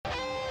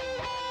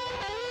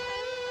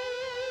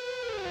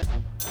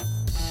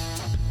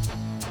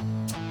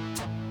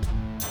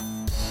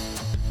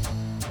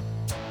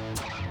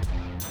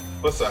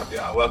What's up,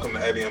 y'all? Welcome to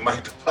Eddie and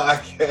Mike, the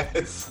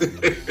podcast.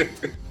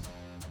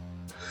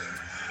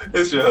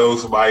 It's your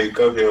host, Mike.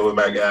 I'm here with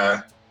my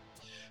guy.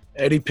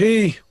 Eddie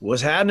P,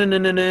 what's happening?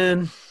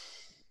 And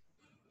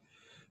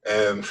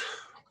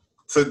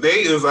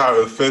today is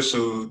our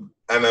official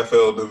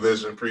NFL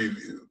division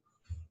preview.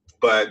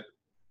 But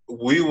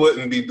we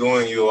wouldn't be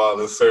doing you all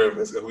a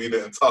service if we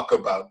didn't talk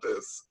about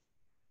this.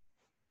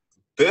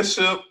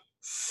 Bishop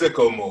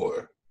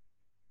Sycamore.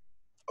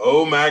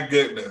 Oh, my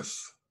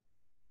goodness.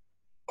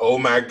 Oh,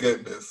 my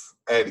goodness.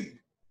 Eddie.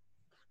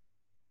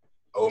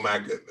 Oh, my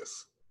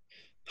goodness.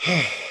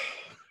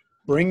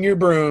 Bring your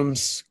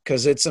brooms,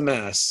 because it's a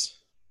mess,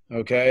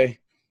 okay?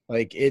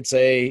 Like, it's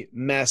a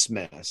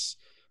mess.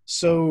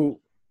 So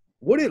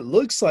what it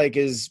looks like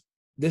is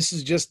this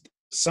is just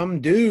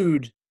some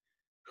dude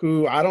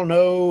who I don't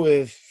know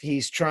if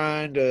he's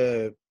trying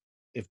to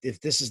 – if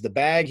this is the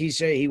bag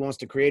he wants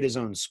to create his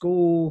own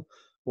school,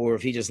 or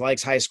if he just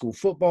likes high school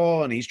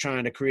football and he's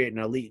trying to create an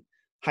elite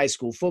high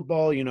school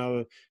football. You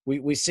know,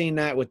 we seen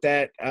that with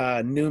that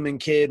Newman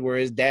kid where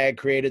his dad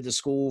created the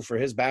school for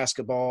his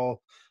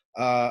basketball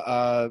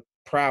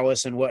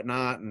prowess and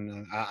whatnot,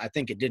 and I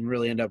think it didn't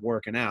really end up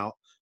working out.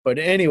 But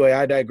anyway,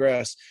 I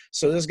digress.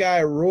 So this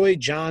guy, Roy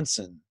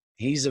Johnson,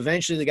 he's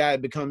eventually the guy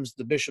that becomes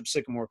the Bishop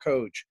Sycamore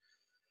coach,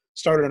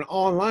 started an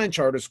online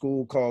charter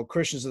school called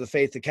Christians of the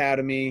Faith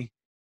Academy.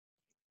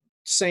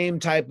 Same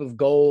type of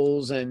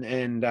goals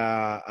and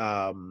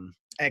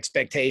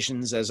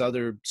expectations as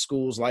other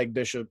schools like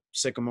Bishop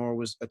Sycamore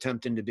was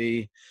attempting to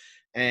be.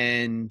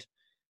 And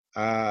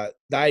the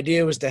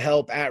idea was to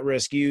help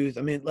at-risk youth.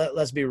 I mean,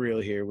 let's be real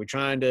here. We're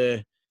trying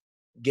to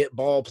get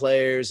ball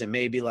players and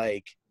maybe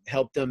like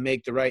help them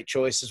make the right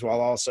choices while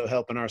also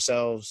helping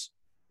ourselves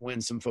win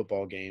some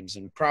football games,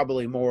 and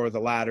probably more of the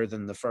latter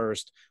than the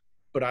first.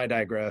 But I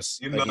digress.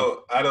 You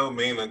know, I don't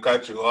mean to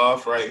cut you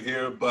off right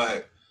here,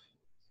 but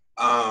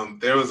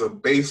there was a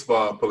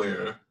baseball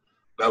player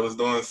that was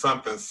doing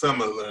something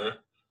similar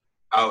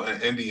out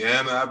in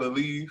Indiana, I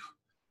believe.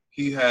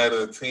 He had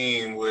a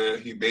team where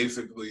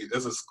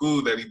it's a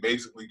school that he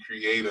basically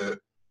created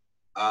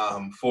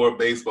for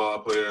baseball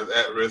players,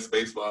 at-risk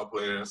baseball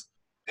players.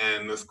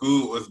 And the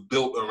school was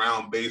built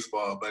around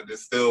baseball, but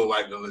it's still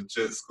like a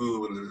legit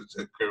school with a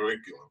legit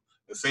curriculum.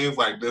 It seems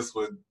like this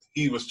what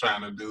he was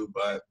trying to do,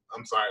 but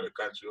I'm sorry to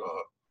cut you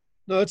off.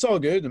 No, it's all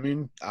good. I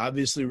mean,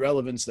 obviously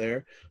relevance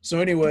there. So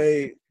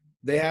anyway,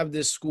 they have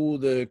this school,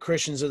 the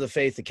Christians of the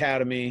Faith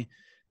Academy,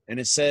 and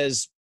it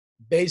says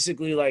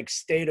basically like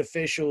state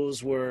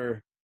officials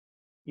were,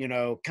 you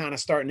know, kind of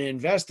starting to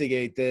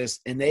investigate this,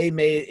 and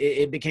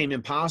it became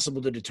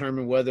impossible to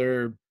determine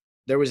whether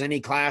there was any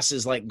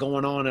classes like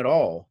going on at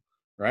all,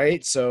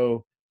 right?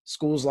 So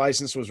school's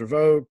license was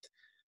revoked,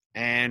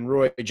 and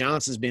Roy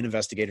Johnson's being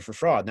investigated for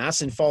fraud. And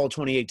that's in fall of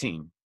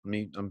 2018.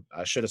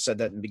 I should have said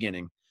that in the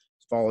beginning.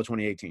 Fall of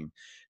 2018.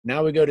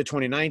 Now we go to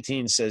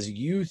 2019. Says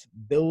Youth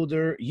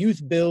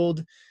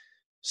Build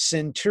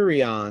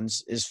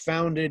Centurions is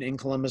founded in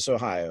Columbus,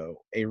 Ohio,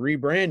 a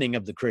rebranding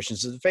of the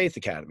Christians of the Faith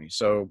Academy.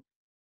 So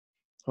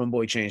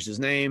homeboy changed his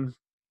name,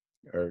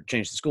 or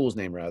changed the school's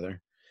name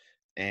rather,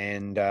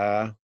 and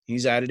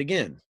he's at it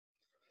again.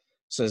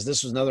 Says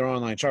this was another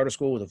online charter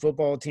school with a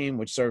football team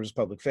which serves as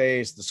public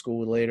face. The school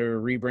would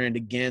later rebrand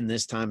again,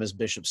 this time as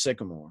Bishop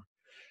Sycamore.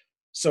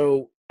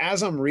 So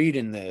as I'm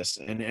reading this,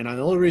 and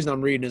the only reason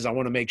I'm reading is I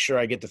want to make sure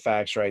I get the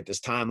facts right. This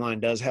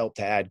timeline does help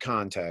to add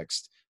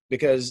context,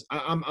 because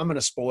I'm going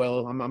to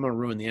spoil. I'm going to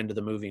ruin the end of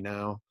the movie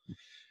now.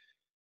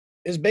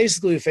 It's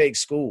basically a fake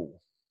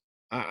school.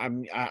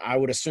 I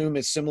would assume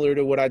it's similar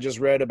to what I just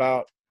read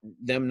about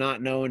them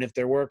not knowing if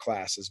there were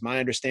classes. My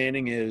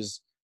understanding is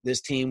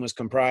this team was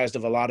comprised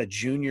of a lot of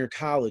junior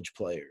college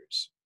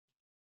players.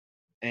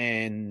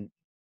 And,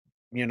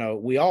 you know,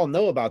 we all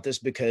know about this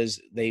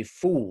because they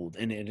fooled,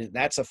 and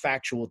that's a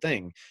factual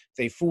thing.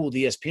 They fooled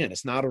ESPN.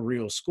 It's not a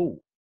real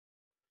school.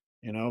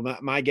 You know,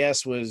 my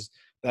guess was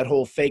that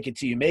whole fake it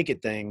till you make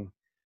it thing.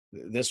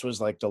 This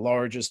was like the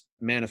largest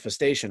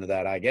manifestation of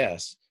that, I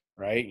guess.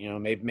 Right? You know,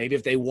 maybe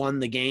if they won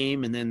the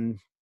game and then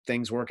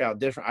things work out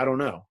different. I don't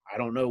know. I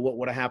don't know what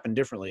would have happened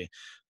differently,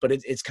 but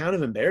it's kind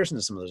of embarrassing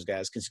to some of those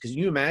guys. Cause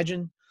you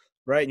imagine,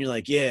 right? And you're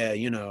like, yeah,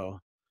 you know,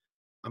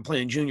 I'm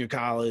playing junior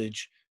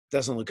college.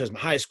 That's only because my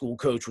high school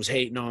coach was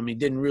hating on me,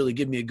 didn't really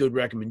give me a good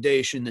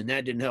recommendation. And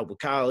that didn't help with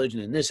college.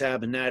 And then this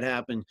happened, that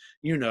happened,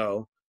 you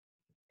know,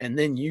 and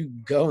then you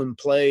go and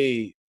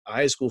play a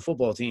high school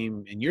football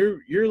team and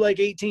you're like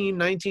 18,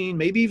 19,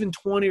 maybe even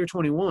 20 or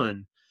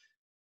 21.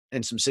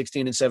 And some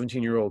 16 and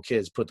 17-year-old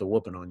kids put the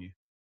whooping on you.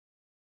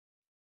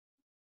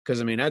 Because,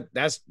 I mean,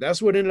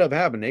 that's what ended up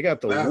happening. They got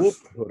the whoop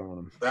put on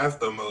them. That's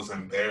the most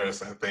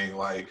embarrassing thing.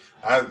 Like,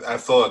 I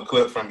saw a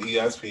clip from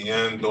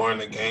ESPN during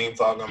the game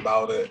talking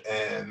about it,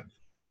 and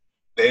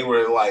they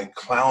were, like,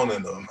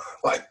 clowning them.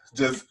 Like,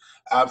 just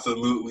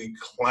absolutely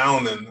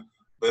clowning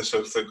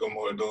Bishop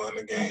Sycamore during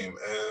the game.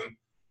 And,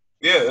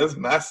 yeah, it's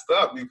messed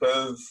up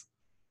because –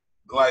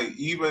 like,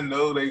 even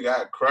though they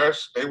got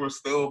crushed, they were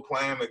still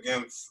playing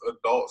against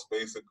adults,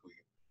 basically.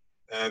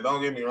 And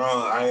don't get me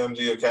wrong,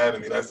 IMG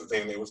Academy, that's the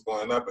team they was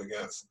going up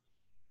against.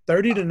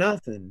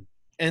 30-0.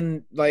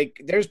 And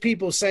like, there's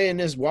people saying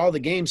this while the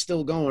game's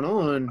still going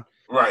on.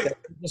 Right. That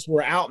just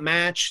were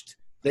outmatched.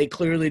 They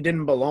clearly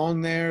didn't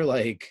belong there,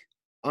 like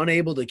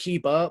unable to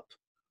keep up.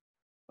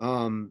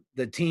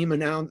 The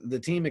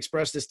team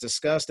expressed its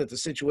disgust at the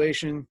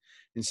situation,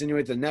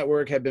 insinuate the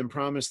network had been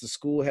promised the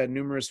school had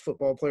numerous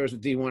football players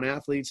with D1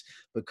 athletes,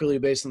 but clearly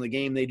based on the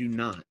game, they do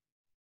not.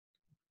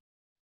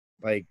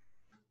 Like,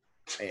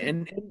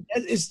 and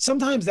it's,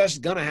 sometimes that's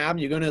gonna happen.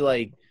 You're gonna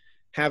like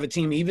have a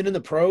team, even in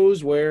the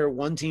pros, where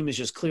one team is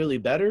just clearly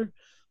better,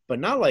 but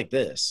not like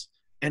this.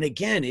 And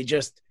again,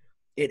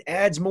 it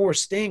adds more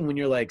sting when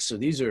you're like, so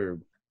these are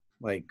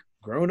like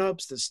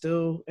grown-ups that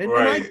still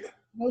right. And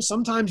you know,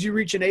 sometimes you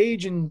reach an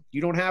age and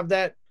you don't have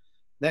that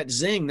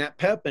zing, that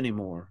pep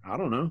anymore. I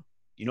don't know.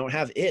 You don't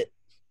have it.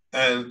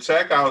 And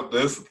check out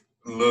this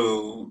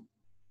little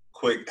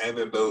quick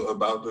anecdote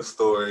about the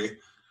story.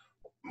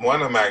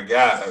 One of my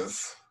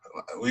guys,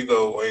 we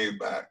go way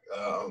back,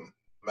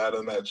 met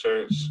him at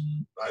church.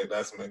 Like,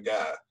 that's my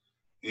guy.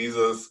 He's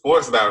a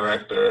sports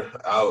director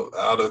out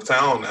of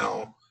town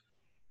now.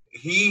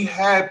 He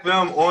had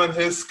them on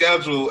his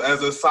schedule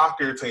as a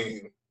soccer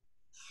team.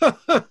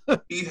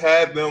 He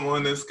had them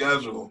on his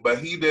schedule, but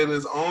he did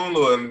his own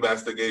little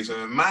investigation.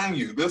 And mind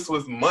you, this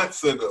was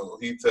months ago,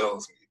 he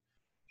tells me.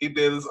 He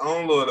did his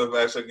own little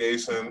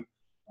investigation,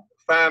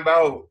 found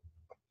out,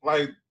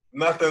 like,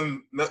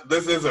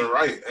 this isn't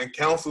right, and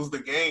cancels the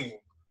game.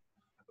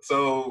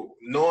 So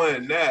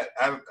knowing that,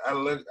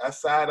 I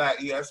side at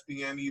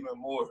ESPN even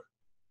more.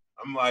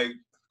 I'm like,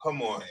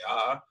 come on,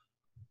 y'all.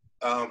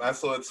 I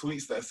saw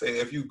tweets that say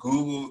if you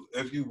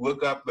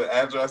look up the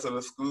address of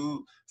the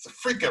school, it's a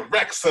freaking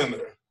rec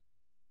center.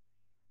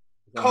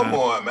 Come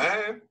on,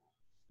 man.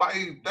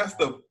 Like, that's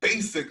the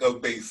basic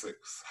of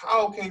basics.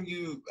 How can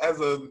you, as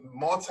a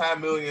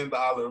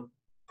multi-million-dollar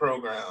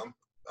program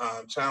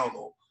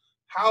channel,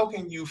 how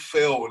can you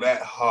fail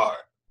that hard?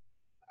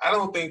 I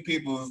don't think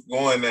people's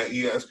going at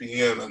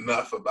ESPN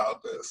enough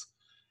about this.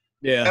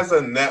 Yeah. As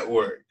a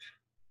network,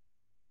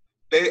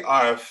 they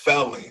are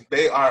failing.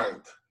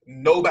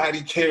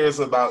 Nobody cares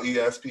about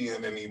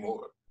ESPN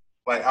anymore.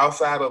 Like,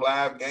 outside of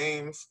live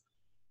games,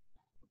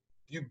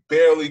 you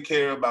barely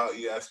care about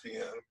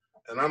ESPN.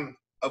 And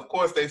of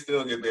course, they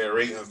still get their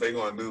ratings. They're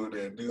going to do what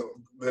they're doing.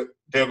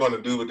 They're going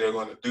to do what they're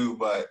going to do.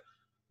 But,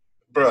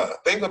 bruh,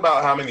 think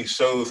about how many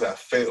shows have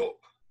failed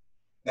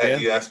at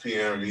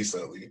ESPN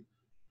recently.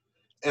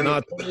 And no,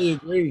 I totally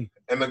agree.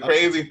 And the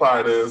crazy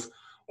part is,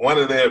 one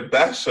of their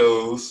best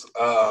shows,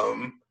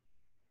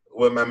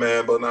 with my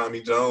man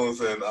Bonami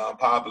Jones and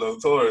Pablo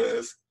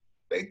Torres,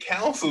 they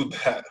canceled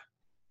that.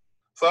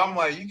 So I'm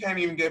like, you can't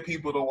even get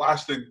people to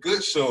watch the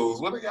good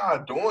shows. What are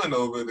y'all doing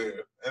over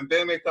there? And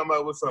then they come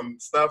up with some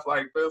stuff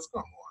like this.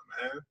 Come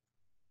on, man.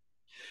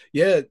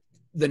 Yeah,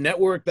 the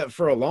network that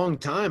for a long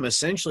time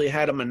essentially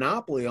had a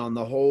monopoly on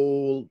the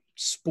whole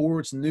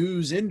sports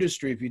news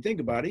industry. If you think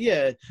about it,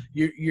 yeah,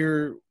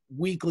 your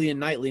weekly and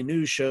nightly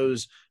news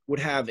shows would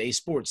have a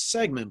sports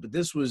segment, but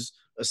this was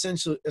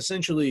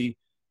essentially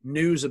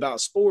news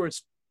about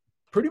sports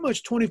pretty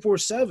much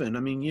 24/7. I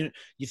mean,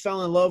 you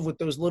fell in love with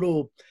those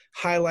little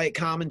highlight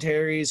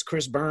commentaries,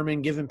 Chris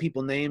Berman giving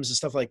people names and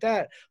stuff like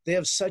that. They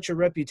have such a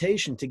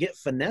reputation. To get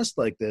finessed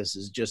like this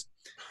is just,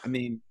 I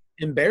mean,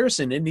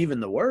 embarrassing isn't even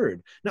the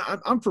word. No,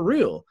 I'm for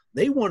real.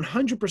 They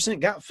 100%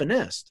 got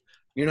finessed.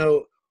 You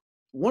know,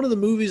 one of the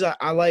movies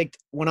I liked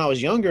when I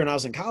was younger and I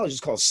was in college is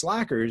called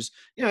Slackers.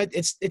 You know,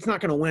 it's not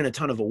going to win a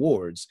ton of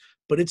awards,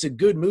 but it's a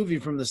good movie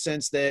from the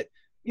sense that,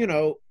 you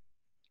know,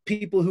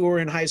 people who are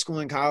in high school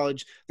and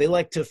college, they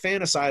like to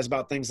fantasize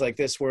about things like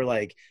this where,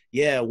 like,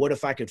 yeah, what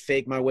if I could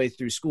fake my way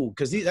through school?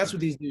 Because that's what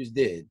these dudes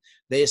did.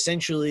 They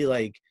essentially,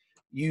 like,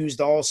 used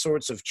all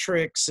sorts of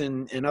tricks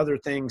and other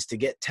things to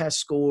get test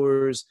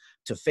scores,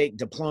 to fake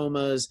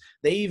diplomas.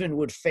 They even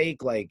would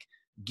fake, like,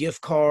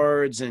 gift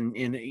cards and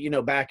you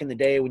know, back in the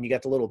day when you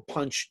got the little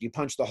you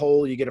punch the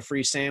hole, you get a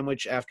free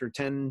sandwich after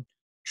 10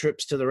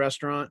 trips to the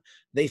restaurant.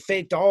 They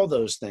faked all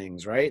those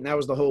things, right? And that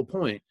was the whole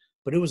point.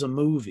 But it was a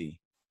movie.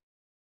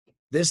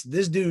 This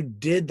dude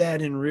did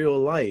that in real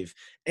life.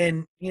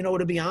 And, you know,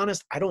 to be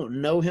honest, I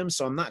don't know him,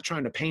 so I'm not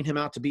trying to paint him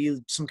out to be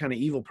some kind of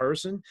evil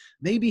person.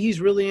 Maybe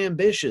he's really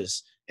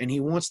ambitious and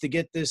he wants to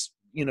get this,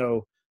 you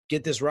know,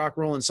 get this rock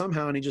rolling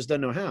somehow, and he just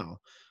doesn't know how.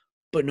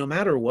 But no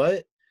matter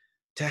what,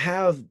 to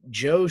have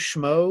Joe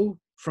Schmo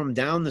from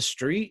down the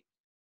street,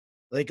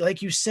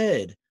 like you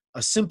said,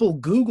 a simple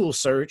Google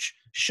search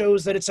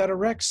shows that it's at a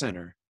rec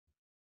center.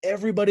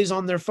 Everybody's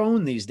on their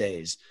phone these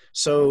days.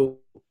 So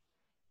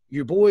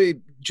your boy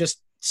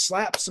just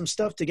slaps some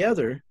stuff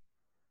together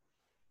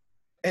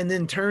and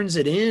then turns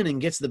it in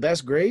and gets the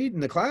best grade in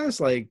the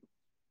class. Like,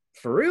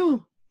 for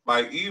real?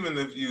 Like, even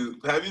if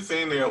have you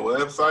seen their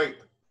website?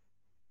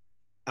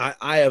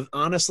 I have,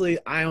 honestly,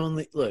 I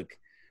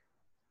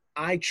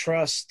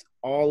trust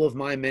all of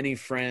my many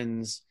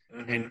friends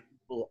and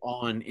people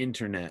on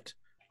internet,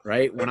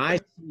 right? When I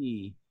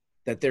see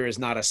that there is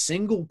not a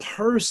single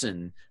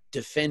person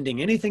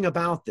defending anything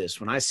about this.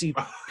 When I see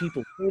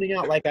people pointing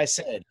out, like I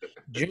said,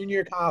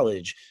 junior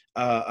college,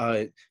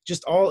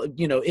 just all,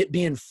 it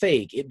being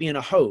fake, it being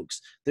a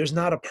hoax, there's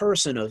not a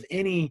person of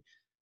any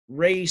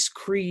race,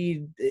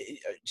 creed,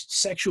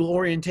 sexual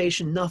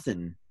orientation,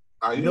 nothing.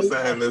 Are you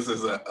saying this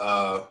is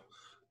a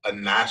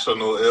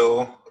national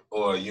ill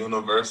or a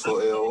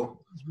universal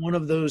ill? It's one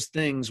of those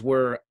things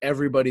where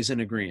everybody's in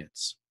agreement.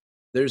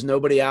 There's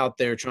nobody out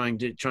there trying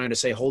to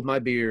say, hold my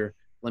beer,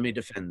 let me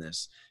defend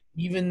this.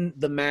 Even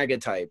the MAGA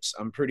types,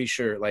 I'm pretty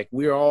sure, like,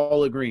 we're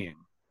all agreeing.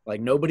 Like,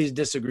 nobody's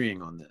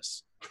disagreeing on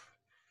this.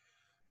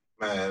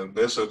 Man,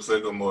 Bishop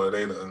Sycamore,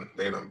 they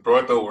done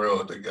brought the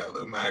world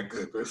together. My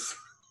goodness.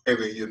 They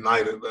done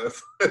united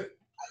us.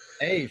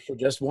 Hey, for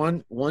just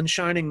one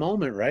shining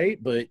moment, right?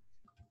 But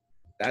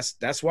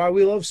that's why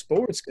we love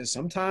sports, because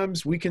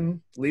sometimes we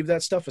can leave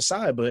that stuff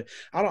aside. But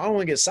I don't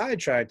want to get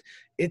sidetracked.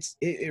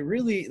 It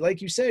really,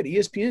 like you said,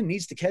 ESPN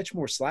needs to catch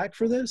more slack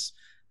for this.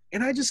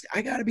 And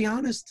I got to be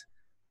honest,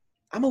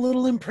 I'm a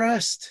little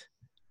impressed.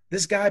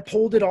 This guy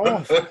pulled it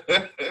off.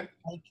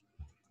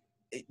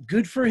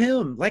 Good for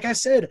him. Like I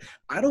said,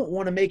 I don't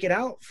want to make it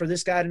out for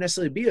this guy to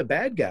necessarily be a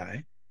bad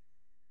guy.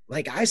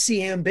 Like, I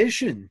see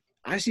ambition.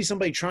 I see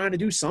somebody trying to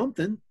do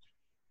something.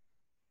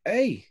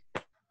 Hey.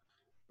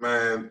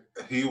 Man,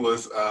 he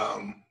was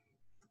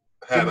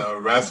had an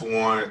arrest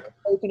warrant.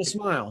 Open a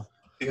smile.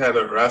 He had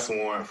an arrest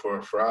warrant for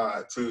a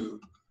fraud,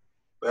 too.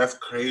 That's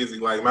crazy.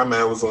 Like, my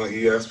man was on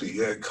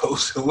ESPN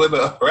coaching with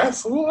an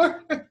arrest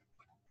warrant.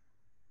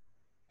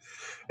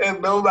 And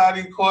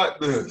nobody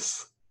caught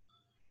this.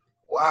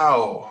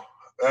 Wow.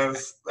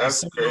 That's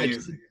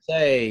crazy.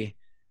 Say,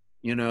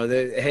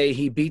 hey,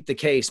 he beat the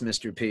case,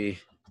 Mr. P.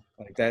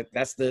 Like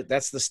that's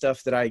the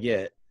stuff that I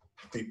get.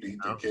 He beat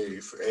the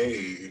case.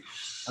 Hey.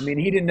 I mean,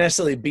 he didn't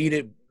necessarily beat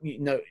it.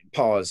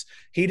 Pause.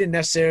 He didn't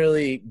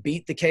necessarily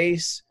beat the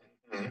case,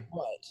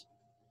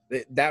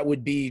 but that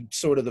would be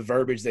sort of the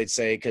verbiage they'd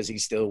say, because he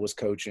still was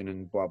coaching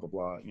and blah, blah,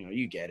 blah.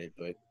 You get it,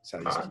 but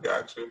I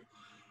got you.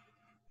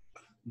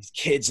 These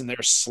kids and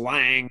their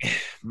slang.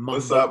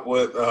 What's up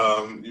with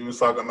you was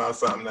talking about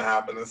something that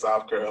happened in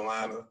South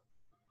Carolina?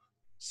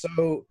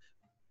 So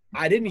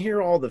I didn't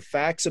hear all the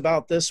facts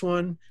about this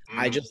one.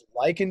 I just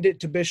likened it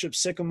to Bishop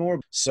Sycamore.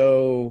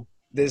 So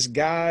this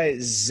guy,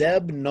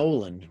 Zeb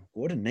Noland,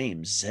 what a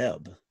name,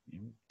 Zeb.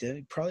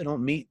 You probably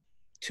don't meet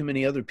too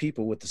many other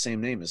people with the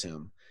same name as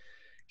him.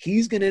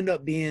 He's going to end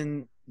up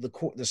being the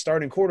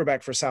starting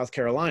quarterback for South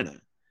Carolina.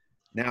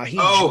 Now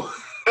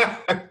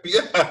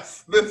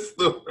yes, this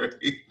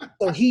story.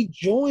 So he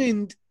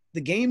joined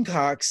the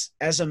Gamecocks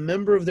as a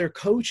member of their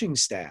coaching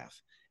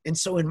staff. And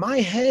so in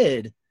my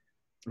head,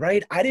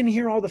 right, I didn't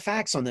hear all the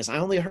facts on this. I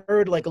only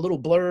heard like a little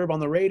blurb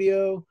on the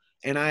radio.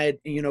 And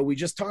we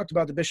just talked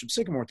about the Bishop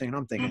Sycamore thing. And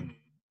I'm thinking,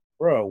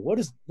 bro, what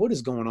is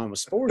going on with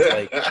sports?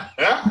 Like,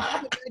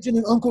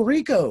 imagine Uncle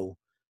Rico.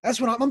 That's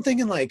what I'm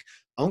thinking. Like,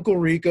 Uncle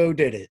Rico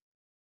did it.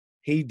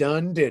 He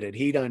done did it.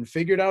 He done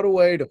figured out a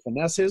way to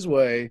finesse his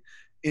way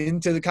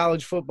into the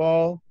college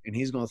football, and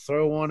he's going to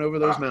throw one over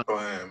those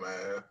mountains.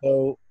 Man.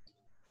 So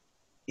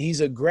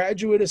he's a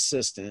graduate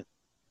assistant.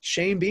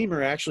 Shane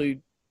Beamer,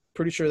 actually,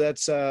 pretty sure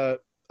that's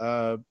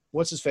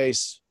what's his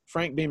face,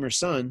 Frank Beamer's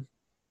son,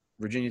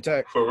 Virginia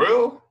Tech. For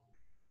real?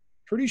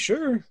 Pretty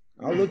sure.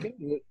 I'll look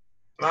into it.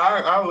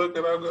 I'll look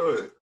it up. Go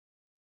ahead.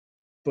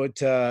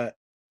 But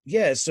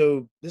yeah,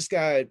 so this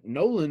guy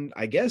Nolan,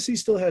 I guess he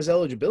still has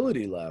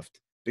eligibility left,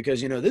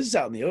 because this is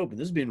out in the open.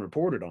 This is being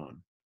reported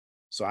on.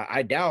 So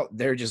I doubt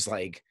they're just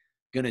like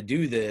going to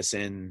do this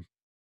and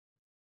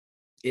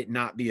it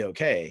not be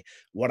okay.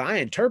 What I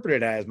interpret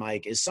it as,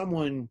 Mike, is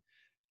someone,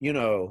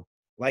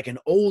 like an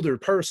older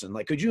person.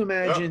 Like, could you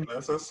imagine?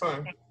 That's a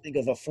sign. Think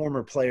of a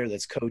former player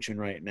that's coaching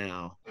right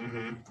now.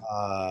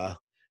 Mm-hmm.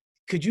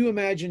 Could you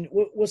imagine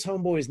what's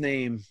homeboy's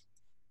name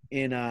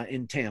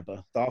in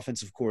Tampa, the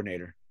offensive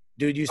coordinator?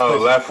 Dude,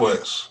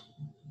 Leftwich.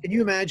 Can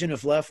you imagine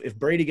if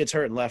Brady gets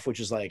hurt and Leftwich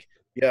is like,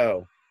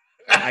 yo,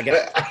 I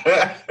got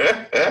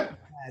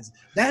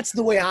that's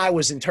the way I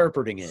was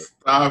interpreting it.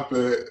 Stop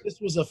it. This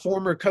was a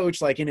former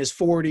coach, like in his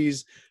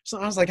 40s. So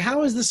I was like,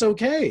 how is this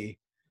okay?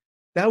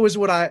 That was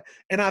what I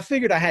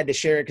figured I had to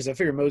share it, because I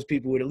figured most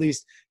people would at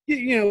least,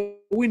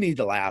 we need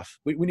to laugh.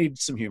 We need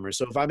some humor.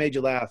 So if I made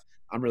you laugh,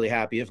 I'm really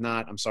happy. If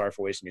not, I'm sorry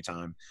for wasting your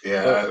time.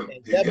 Yeah,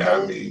 you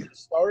got me.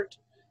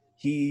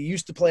 He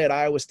used to play at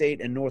Iowa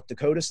State and North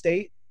Dakota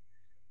State.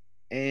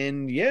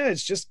 And, yeah,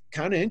 it's just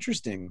kind of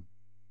interesting.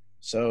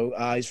 So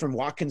he's from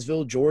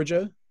Watkinsville,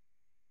 Georgia.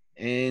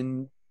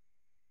 And,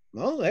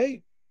 well,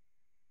 hey.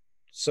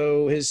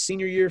 So his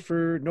senior year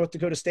for North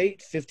Dakota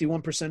State,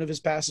 51% of his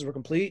passes were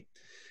complete.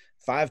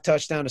 5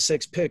 touchdowns to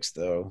 6 picks,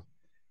 though.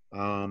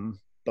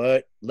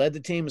 But led the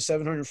team with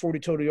 740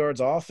 total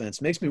yards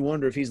offense. Makes me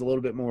wonder if he's a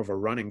little bit more of a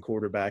running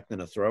quarterback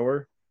than a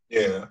thrower.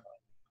 Yeah.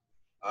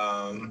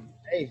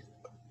 Hey.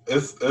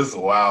 It's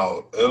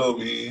wild.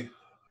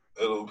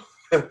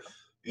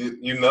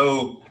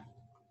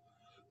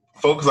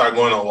 Folks are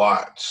going to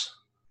watch.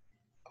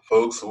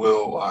 Folks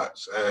will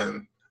watch.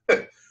 And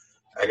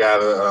I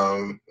got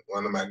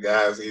one of my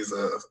guys. He's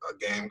a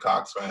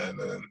Gamecocks fan,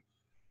 and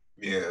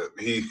yeah,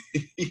 he's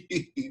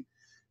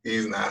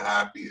not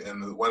happy.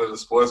 And one of the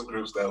sports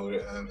groups that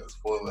we're in is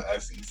full of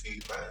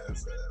SEC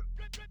fans, and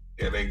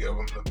yeah, they give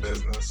him the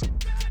business.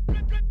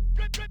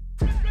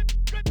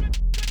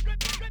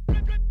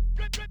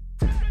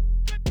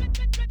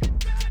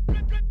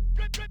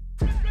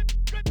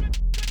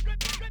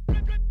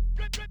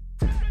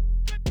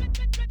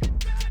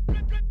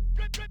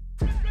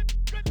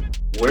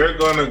 We're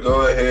going to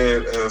go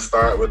ahead and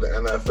start with the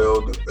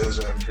NFL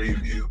division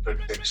preview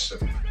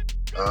prediction.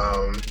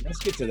 Let's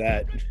get to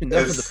that.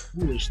 Enough of the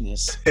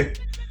foolishness. You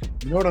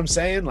know what I'm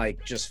saying?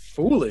 Like, just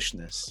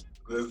foolishness.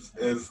 This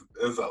is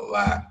a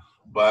lot.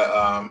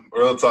 But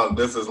real talk,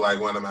 this is like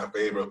one of my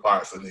favorite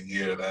parts of the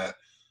year, that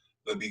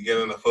the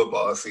beginning of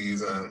football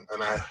season,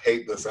 and I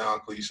hate to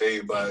sound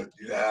cliche, but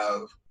you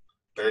have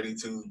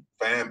 32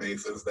 fan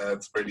bases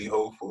that's pretty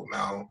hopeful.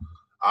 Now,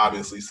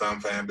 obviously,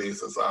 some fan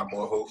bases are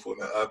more hopeful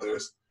than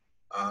others.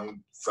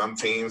 Some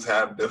teams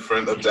have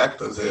different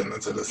objectives heading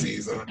into the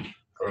season.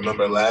 I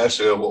remember last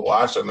year with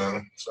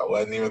Washington, so I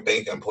wasn't even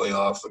thinking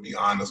playoffs, to be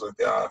honest with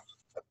y'all.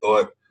 I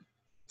thought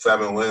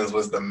 7 wins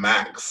was the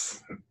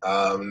max,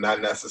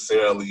 not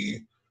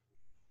necessarily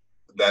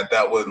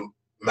that would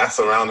mess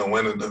around and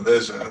win a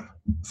division.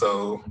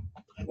 So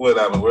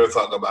whatever, we'll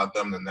talk about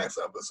them the next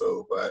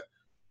episode. But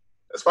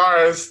as far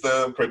as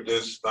the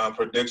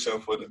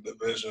prediction for the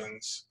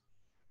divisions,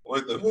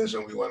 what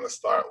division we want to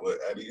start with,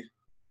 Eddie?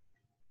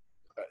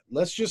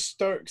 Let's just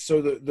start.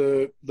 So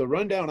the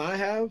rundown I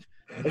have,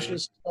 let's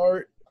just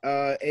start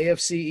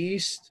AFC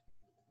East.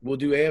 We'll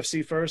do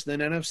AFC first, then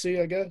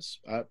NFC, I guess.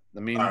 I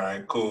mean, all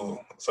right,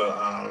 cool. So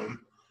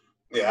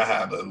yeah, I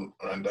have the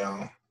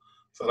rundown.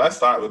 So let's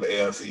start with the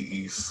AFC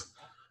East.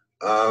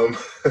 I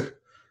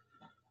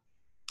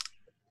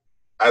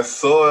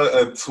saw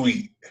a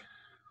tweet.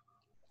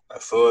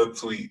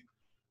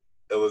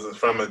 It was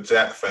from a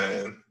Jet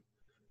fan,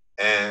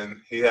 and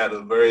he had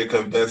a very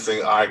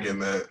convincing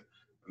argument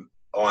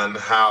on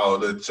how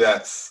the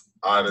Jets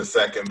are the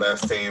second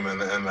best team in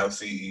the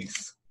NFC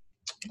East.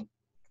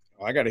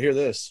 I got to hear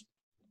this.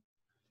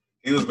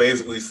 He was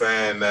basically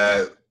saying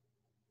that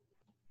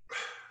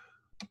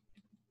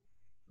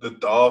the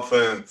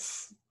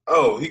Dolphins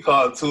he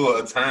called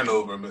Tua a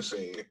turnover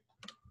machine.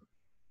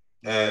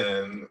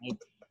 And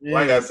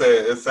like I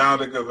said, it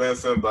sounded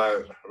convincing,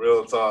 but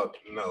real talk,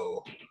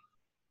 no.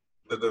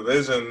 The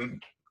division,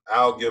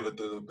 I'll give it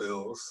to the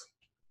Bills.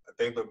 I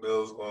think the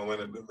Bills are going to win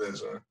the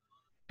division.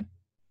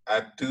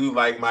 I do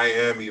like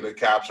Miami to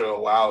capture a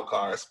wild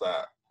card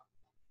spot.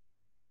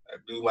 I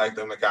do like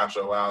them to capture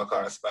a wild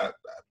card spot.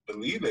 I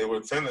believe they were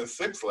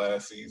 10-6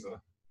 last season.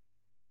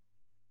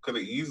 Could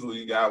have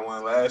easily got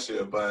one last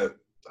year, but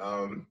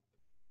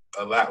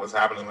a lot was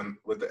happening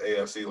with the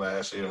AFC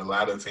last year. A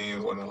lot of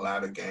teams won a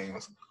lot of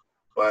games.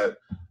 But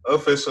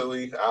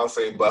officially, I'll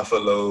say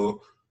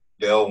Buffalo,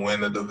 they'll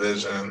win the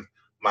division.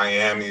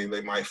 Miami,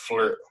 they might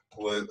flirt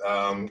with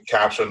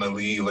capturing the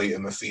lead late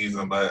in the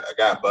season, but I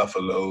got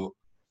Buffalo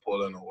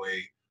pulling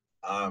away.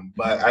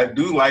 But I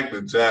do like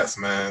the Jets,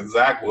 man.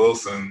 Zach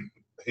Wilson,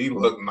 he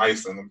looked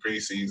nice in the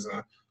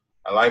preseason.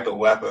 I like the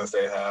weapons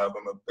they have.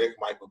 I'm a big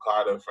Michael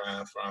Carter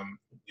fan from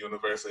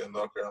University of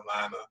North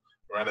Carolina,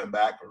 running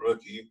back,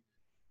 rookie.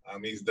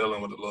 He's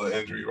dealing with a little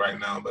injury right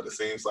now, but it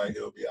seems like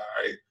he'll be all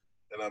right.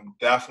 And I'm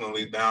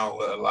definitely down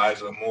with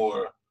Elijah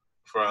Moore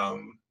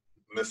from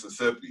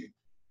Mississippi.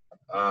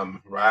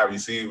 Wide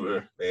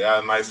receiver. They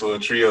got a nice little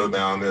trio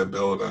down there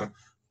building.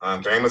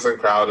 Jamison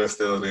Crowder's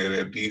still there.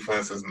 Their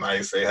defense is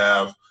nice. They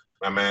have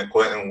my man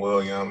Quentin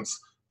Williams,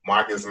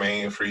 Marcus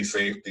Maine, free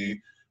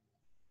safety.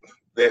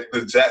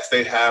 The Jets,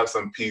 they have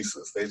some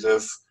pieces. They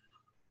just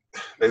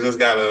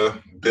got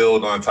to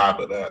build on top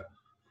of that.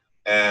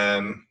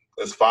 And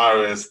as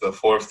far as the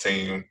fourth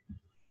team,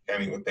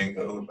 can't even think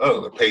of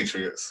the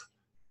Patriots.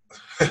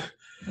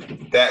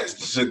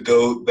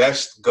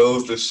 That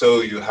goes to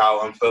show you how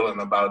I'm feeling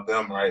about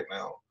them right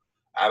now.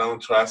 I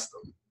don't trust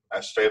them.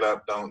 I straight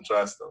up don't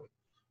trust them.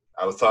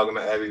 I was talking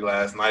to Eddie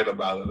last night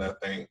about it, I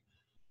think.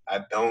 I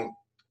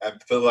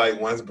feel like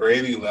once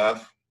Brady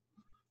left,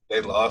 they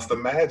lost the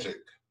magic.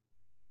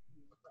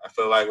 I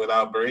feel like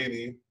without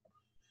Brady,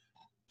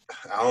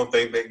 I don't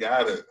think they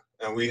got it.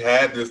 And we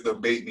had this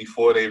debate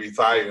before they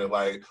retired,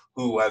 like,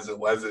 who was it?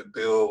 Was it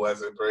Bill?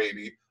 Was it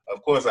Brady?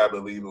 Of course, I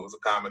believe it was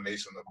a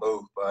combination of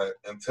both. But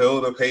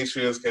until the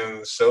Patriots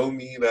can show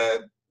me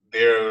that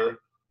they're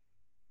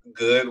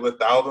good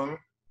without him,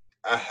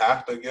 I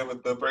have to give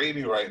it to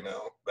Brady right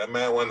now. That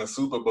man won the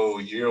Super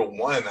Bowl year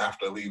one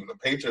after leaving. The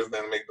Patriots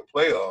didn't make the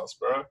playoffs,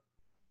 bro.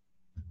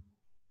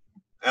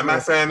 Am I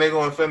saying they're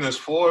going to finish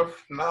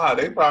fourth? Nah,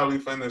 they probably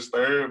finish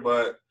third,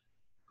 but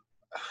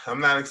I'm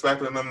not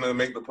expecting them to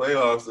make the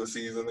playoffs this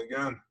season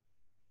again.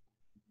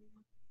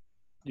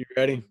 You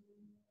ready?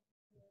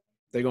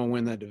 They're going to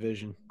win that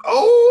division.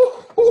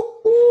 Oh,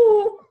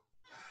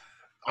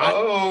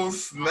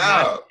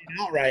 snap.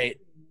 Outright.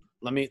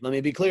 Let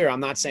me be clear. I'm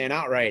not saying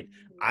outright.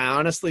 I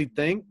honestly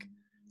think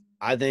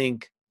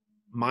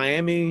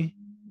Miami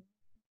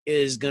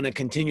is going to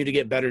continue to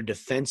get better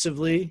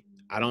defensively.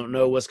 I don't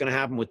know what's going to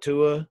happen with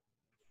Tua,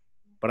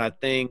 but I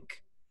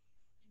think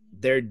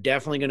they're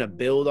definitely going to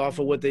build off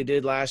of what they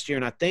did last year.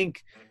 And I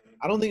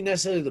don't think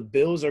necessarily the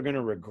Bills are going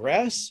to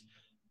regress,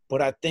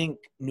 but I think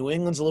New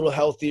England's a little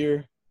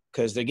healthier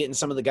because they're getting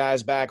some of the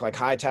guys back, like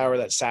Hightower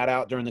that sat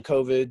out during the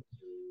COVID.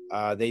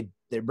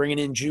 They're bringing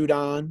in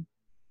Judon.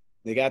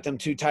 They got them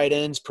 2 tight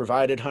ends,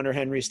 provided Hunter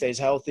Henry stays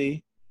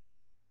healthy.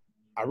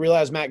 I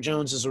realize Mac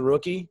Jones is a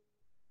rookie,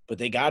 but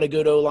they got a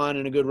good O-line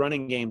and a good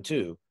running game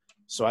too.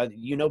 So,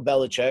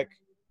 Belichick,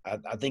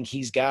 I think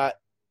he's got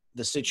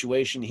the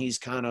situation he's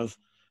kind of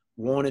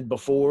wanted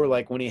before,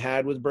 like when he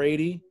had with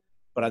Brady.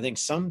 But I think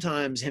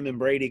sometimes him and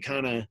Brady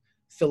kind of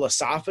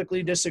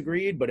philosophically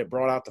disagreed, but it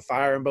brought out the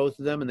fire in both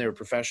of them, and they were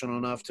professional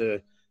enough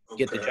to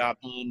get the job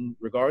done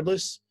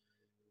regardless.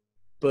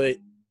 But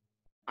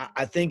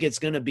I think it's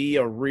going to be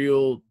a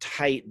real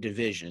tight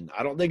division.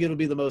 I don't think it'll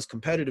be the most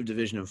competitive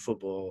division in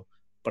football,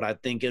 but I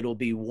think it'll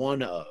be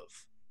one of.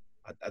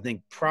 I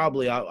think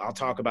probably I'll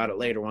talk about it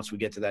later once we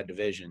get to that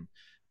division.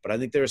 But I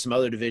think there are some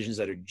other divisions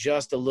that are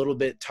just a little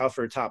bit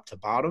tougher top to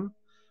bottom.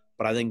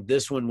 But I think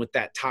this one with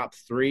that top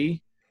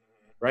 3,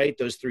 right,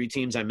 those 3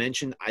 teams I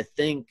mentioned, I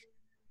think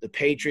the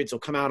Patriots will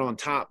come out on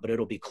top, but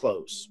it'll be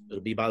close.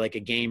 It'll be by like a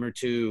game or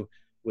 2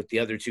 with the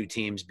other 2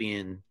 teams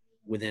being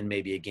within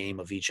maybe a game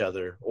of each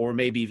other or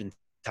maybe even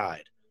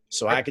tied.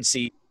 So I could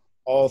see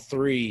all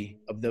 3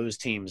 of those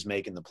teams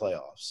making the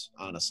playoffs,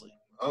 honestly.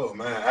 Oh,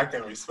 man, I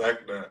can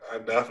respect that. I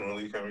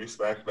definitely can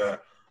respect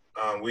that.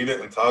 We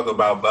didn't talk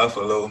about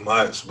Buffalo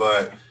much,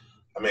 but,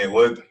 I mean,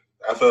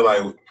 I feel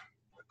like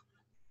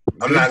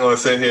I'm not going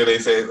to sit here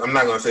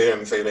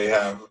and say they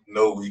have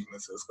no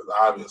weaknesses because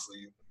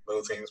obviously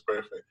no team's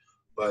perfect.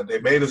 But they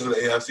made it to the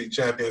AFC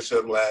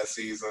Championship last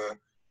season.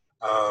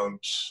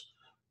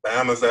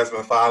 Bama's that's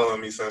been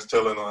following me since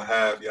chilling on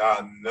half,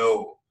 y'all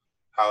know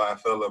how I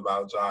feel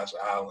about Josh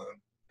Allen.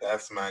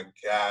 That's my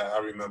guy. I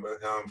remember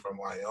him from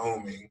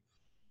Wyoming.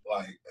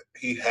 Like,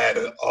 he had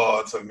it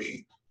all to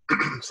me.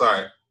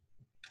 Sorry.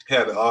 He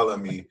had it all of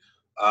me.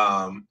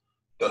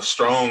 The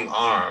strong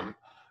arm,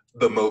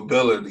 the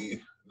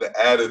mobility, the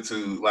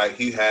attitude, like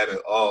he had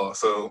it all.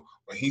 So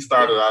when he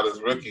started out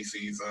his rookie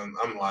season,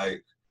 I'm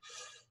like,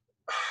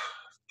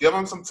 give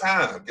him some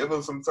time. Give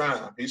him some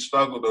time. He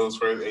struggled those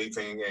first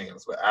 18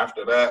 games. But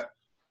after that,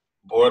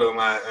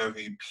 borderline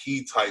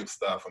MVP type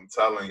stuff, I'm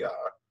telling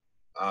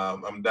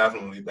y'all, I'm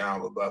definitely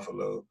down with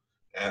Buffalo.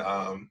 And,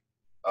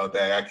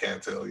 I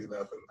can't tell you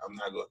nothing. I'm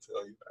not going to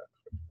tell you that.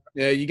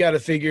 Yeah, you got to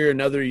figure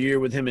another year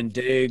with him and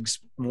Diggs,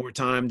 more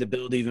time to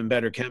build even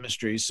better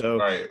chemistry. So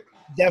right.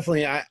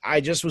 Definitely, I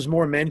just was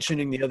more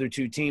mentioning the other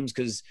 2 teams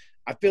because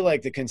I feel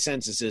like the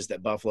consensus is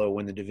that Buffalo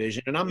win the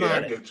division. And I'm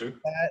not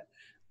that.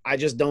 I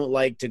just don't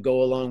like to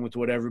go along with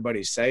what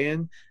everybody's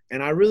saying.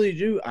 And I really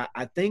do.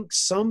 I think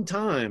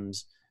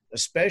sometimes,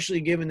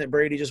 especially given that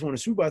Brady just won a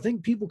Super Bowl, I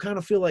think people kind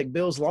of feel like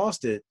Bill's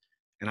lost it.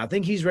 And I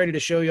think he's ready to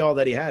show y'all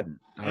that he hadn't.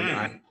 I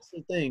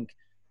honestly think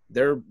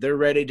they're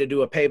ready to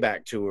do a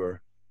payback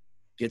tour,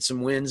 get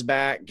some wins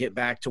back, get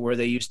back to where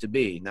they used to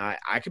be. Now,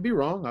 I could be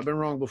wrong. I've been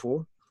wrong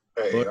before.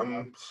 Hey,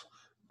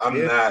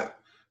 I'm not.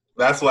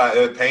 That's why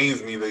it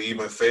pains me to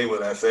even say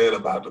what I said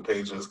about the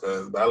Patriots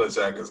because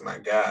Belichick is my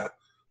guy.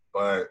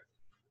 But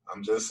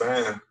I'm just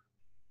saying,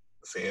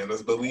 seeing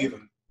is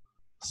believing.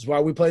 This is why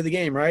we play the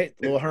game, right?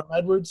 Little Herm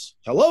Edwards.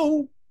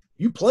 Hello,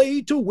 you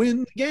play to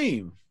win the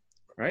game,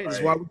 right? This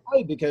is why we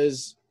play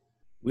because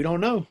we don't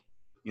know.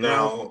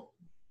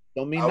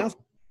 Don't mean nothing.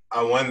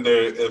 I wonder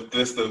if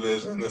this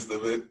division is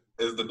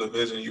the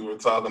division you were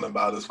talking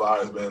about as far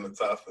as being the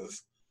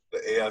toughest. The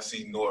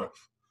AFC North.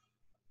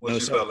 What you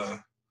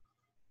feeling?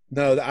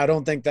 No, I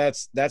don't think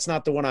that's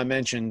not the one I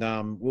mentioned.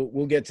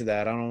 We'll get to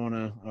that.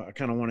 I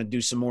kind of want to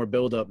do some more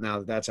build up now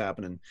that that's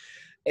happening.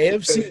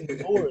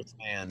 AFC North,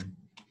 man.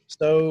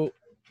 So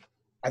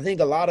I think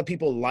a lot of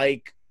people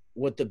like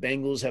what the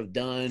Bengals have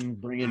done,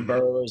 bringing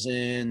Burrows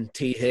in,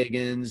 T.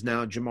 Higgins,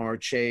 now Jamar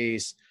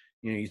Chase.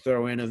 You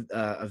throw in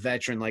a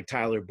veteran like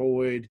Tyler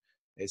Boyd.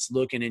 It's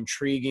looking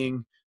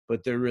intriguing,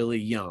 but they're really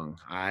young.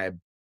 I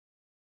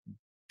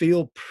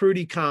feel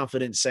pretty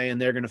confident saying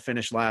they're going to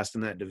finish last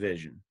in that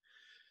division.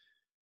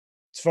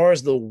 As far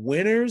as the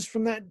winners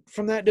from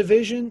that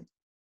division,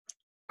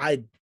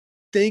 I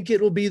think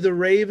it'll be the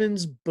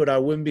Ravens, but I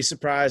wouldn't be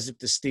surprised if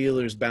the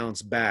Steelers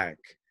bounce back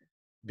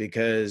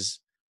because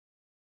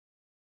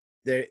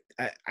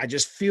I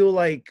just feel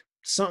like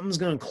something's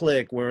going to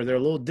click where they're a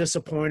little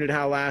disappointed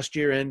how last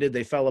year ended.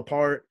 They fell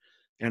apart,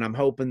 and I'm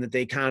hoping that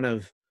they kind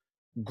of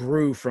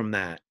grew from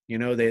that.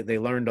 They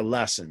learned a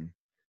lesson.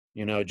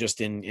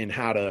 Just in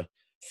how to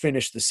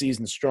finish the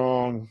season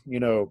strong,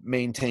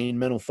 maintain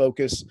mental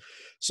focus.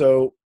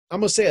 So I'm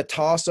going to say a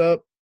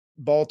toss-up,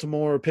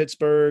 Baltimore or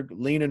Pittsburgh,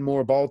 leaning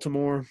more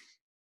Baltimore.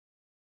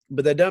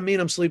 But that doesn't mean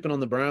I'm sleeping on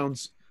the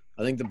Browns.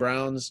 I think the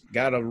Browns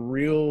got a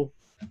real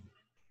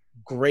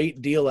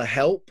great deal of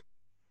help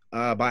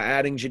by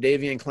adding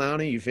Jadeveon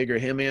Clowney. You figure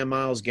him and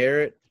Myles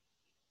Garrett,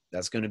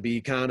 that's going to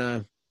be kind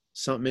of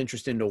something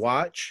interesting to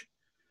watch.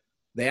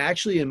 They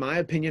actually, in my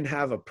opinion,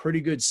 have a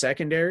pretty good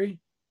secondary.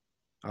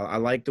 I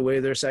like the way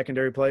their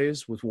secondary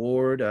plays with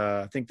Ward.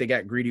 I think they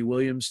got Greedy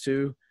Williams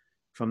too,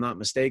 if I'm not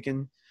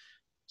mistaken.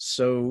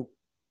 So,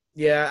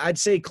 yeah, I'd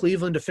say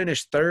Cleveland to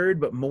finish third,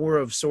 but more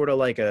of sort of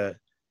like a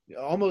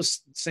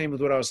almost same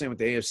with what I was saying with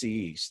the AFC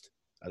East.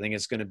 I think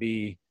it's going to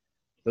be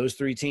those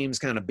three teams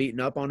kind of beating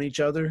up on each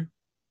other.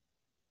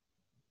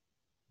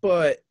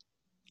 But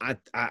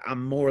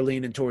I'm more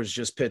leaning towards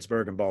just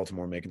Pittsburgh and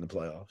Baltimore making the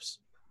playoffs.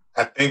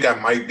 I think I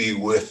might be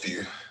with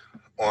you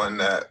on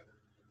that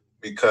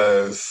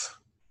because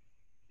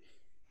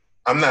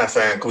I'm not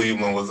saying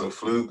Cleveland was a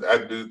fluke. I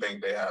do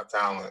think they have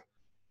talent.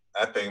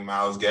 I think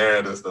Myles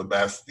Garrett is the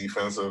best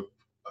defensive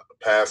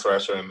pass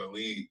rusher in the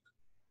league.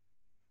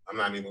 I'm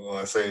not even going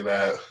to say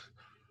that.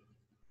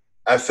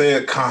 I say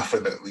it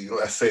confidently.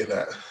 Let's say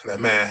that. That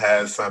man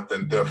has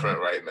something different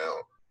right now.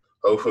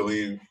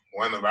 Hopefully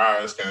one of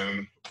ours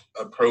can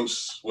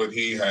approach what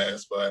he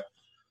has, but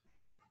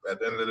at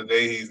the end of the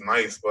day, he's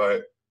nice.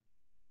 But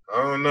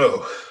I don't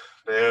know.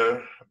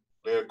 Their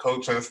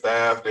coaching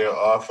staff, their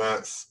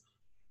offense,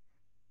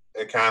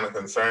 it kind of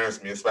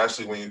concerns me,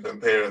 especially when you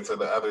compare it to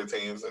the other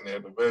teams in their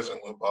division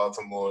with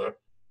Baltimore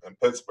and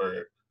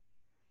Pittsburgh.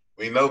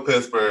 We know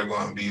Pittsburgh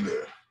going to be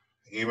there.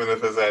 Even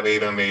if it's at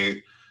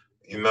 8-8,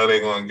 you know they're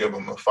going to give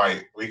them a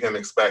fight. We can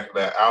expect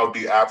that. I'll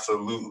be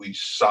absolutely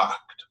shocked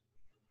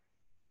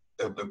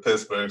if the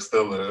Pittsburgh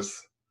Steelers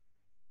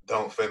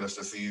don't finish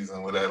the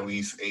season with at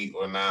least 8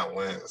 or 9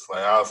 wins.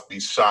 Like, I'll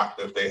be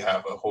shocked if they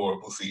have a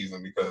horrible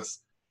season because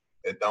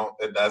it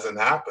doesn't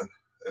happen.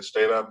 It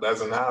straight up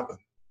doesn't happen.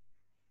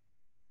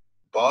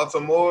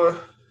 Baltimore,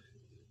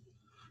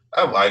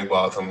 I like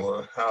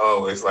Baltimore. I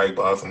always like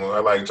Baltimore. I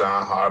like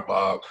John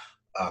Harbaugh.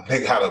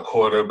 They got a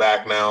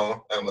quarterback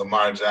now, and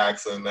Lamar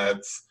Jackson.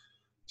 That's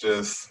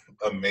just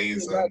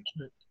amazing.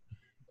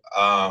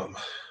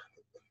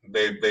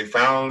 They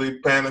finally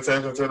paying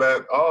attention to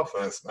that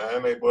offense,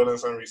 man. They brought in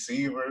some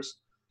receivers.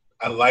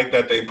 I like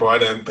that they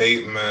brought in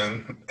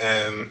Bateman,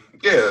 and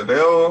yeah,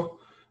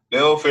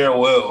 they'll fare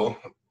well.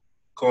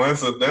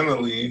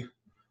 Coincidentally,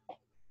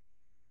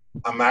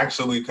 I'm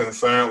actually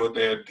concerned with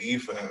their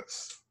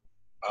defense.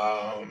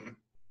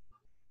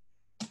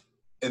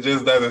 It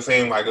just doesn't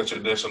seem like a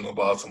traditional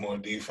Baltimore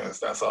defense.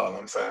 That's all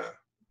I'm saying.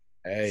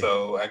 Hey.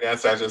 So I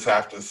guess I just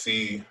have to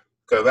see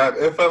because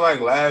it felt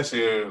like last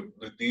year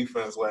the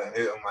defense wasn't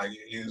hitting like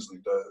it usually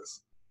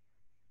does.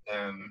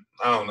 And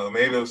I don't know,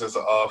 maybe it was just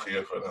an off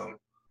year for them.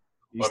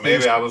 But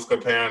maybe I was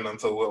comparing them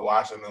to what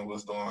Washington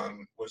was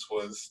doing, which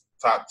was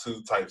top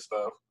 2 type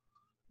stuff.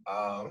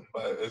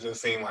 But it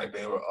just seemed like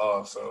they were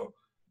off. So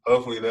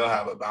hopefully they'll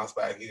have a bounce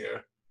back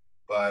here.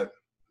 But,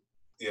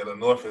 yeah, the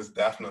North is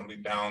definitely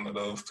down to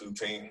those 2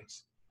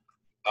 teams.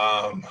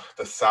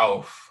 The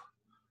South,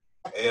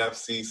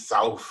 AFC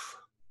South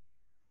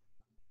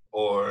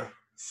or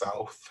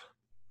South.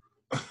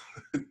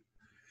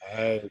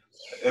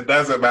 It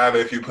doesn't matter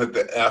if you put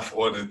the F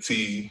or the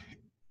T,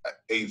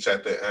 H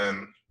at the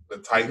end. The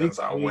Titans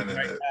are winning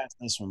it.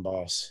 This one,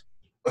 boss.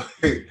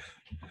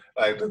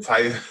 Like the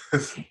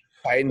Titans.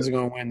 Titans are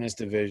going to win this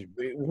division.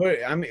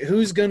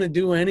 Who's going to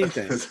do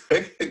anything?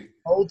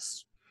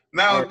 Colts.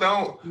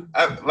 No,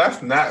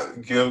 let's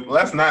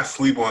not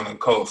sleep on the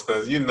Colts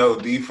because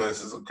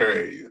defenses will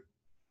carry you.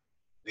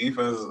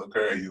 Defenses will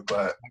carry you,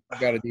 but I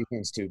got a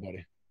defense too,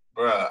 buddy.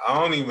 Bruh, I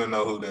don't even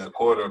know who their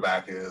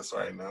quarterback is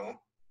right now.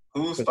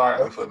 Who's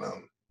starting for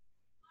them?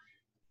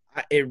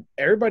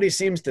 Everybody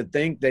seems to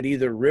think that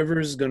either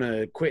Rivers is going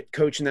to quit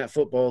coaching that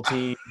football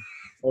team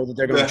or that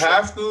they're going to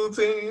high school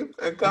team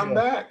and come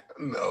back.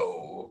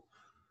 No,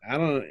 I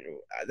don't.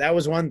 That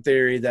was one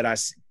theory that I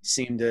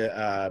seem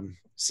to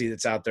see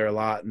that's out there a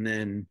lot, and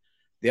then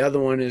the other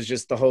one is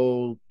just the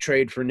whole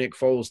trade for Nick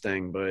Foles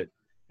thing. But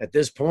at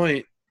this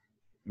point,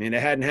 I mean,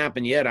 it hadn't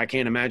happened yet. I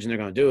can't imagine they're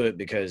going to do it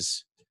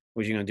because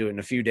what you going to do it in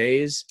a few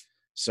days?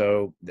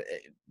 So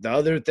the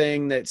other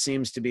thing that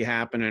seems to be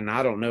happening,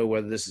 I don't know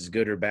whether this is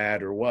good or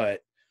bad or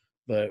what,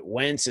 but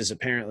Wentz is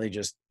apparently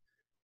just,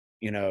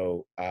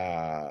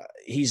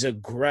 he's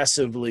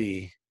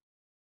aggressively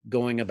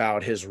going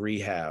about his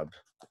rehab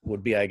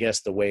would be, I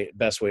guess, the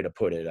best way to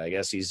put it. I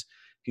guess he's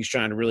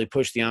trying to really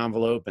push the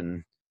envelope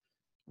and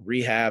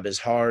rehab as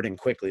hard and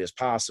quickly as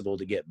possible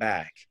to get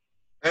back.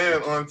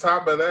 And on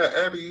top of that,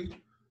 Eddie,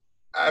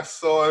 I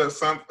saw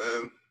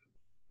something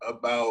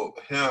about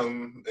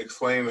him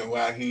explaining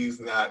why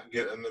he's not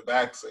getting the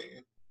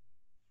vaccine.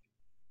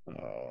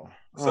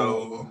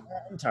 So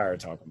I'm tired of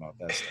talking about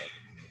that stuff.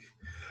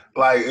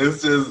 Like,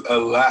 it's just a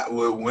lot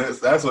with Wentz.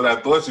 That's what I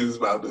thought you was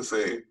about to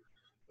say.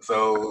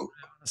 So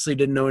honestly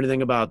didn't know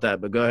anything about that,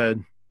 but go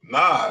ahead.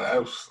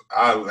 Nah,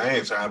 I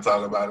ain't trying to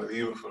talk about it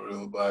either for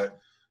real, but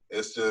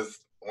it's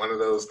just one of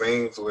those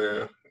things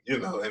where,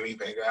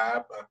 anything can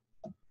happen.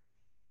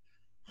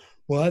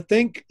 Well, I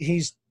think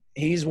he's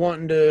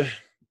wanting to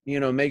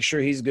make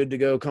sure he's good to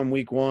go come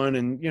week 1.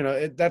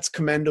 And, that's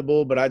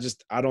commendable, but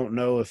I don't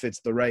know if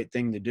it's the right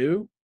thing to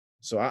do.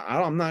 So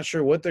I'm not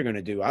sure what they're going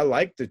to do. I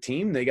like the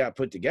team they got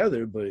put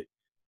together, but,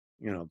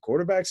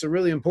 quarterback's a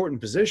really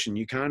important position.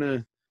 You kind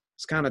of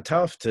it's kind of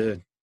tough to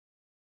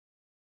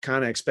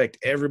kind of expect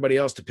everybody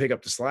else to pick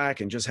up the slack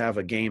and just have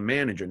a game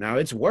manager. Now,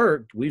 it's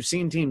worked. We've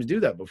seen teams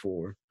do that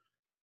before,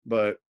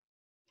 but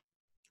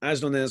I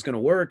just don't think it's going to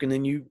work. And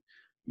then you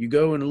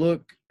go and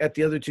look at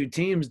the other two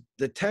teams.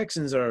 The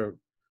Texans are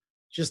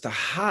just a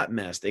hot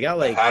mess. They got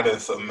like had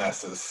some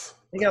messes.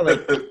 They got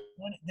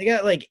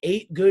like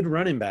 8 good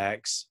running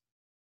backs.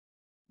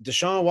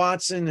 Deshaun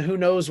Watson, who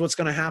knows what's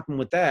going to happen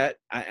with that?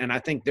 And I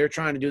think they're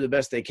trying to do the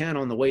best they can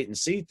on the wait and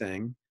see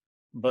thing,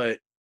 but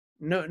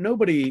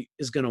nobody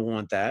is going to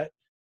want that.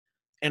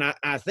 And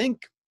I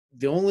think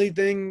the only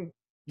thing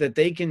that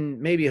they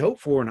can maybe hope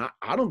for, and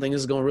I don't think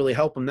this is going to really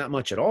help them that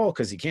much at all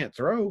because he can't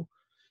throw.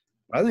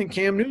 I think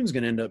Cam Newton's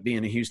going to end up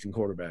being a Houston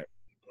quarterback.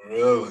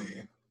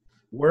 Really?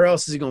 Where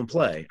else is he going to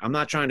play? I'm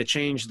not trying to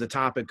change the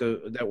topic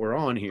that we're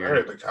on here. I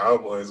heard the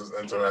Cowboys was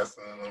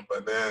interested in him,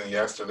 but then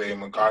yesterday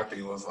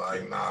McCarthy was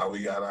like, "Nah,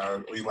 we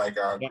like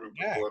our group of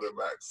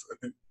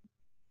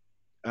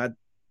quarterbacks."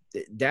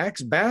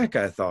 Dak's back,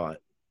 I thought.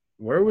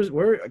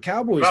 Where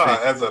Cowboys? No,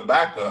 as a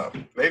backup,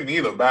 they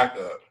need a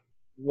backup.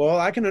 Well,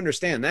 I can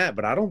understand that,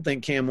 but I don't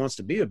think Cam wants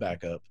to be a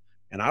backup,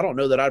 and I don't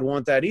know that I'd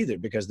want that either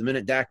because the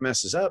minute Dak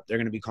messes up, they're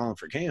going to be calling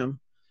for Cam.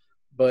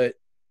 But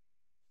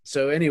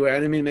so anyway, I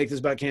didn't mean to make this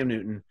about Cam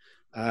Newton.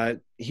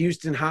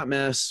 Houston, hot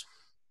mess.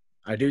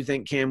 I do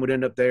think Cam would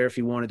end up there if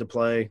he wanted to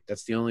play.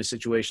 That's the only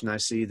situation I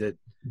see that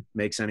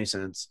makes any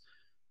sense.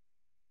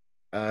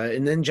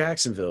 And then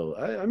Jacksonville.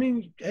 I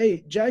mean,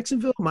 hey,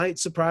 Jacksonville might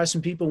surprise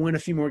some people, win a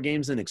few more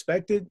games than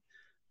expected,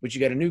 but you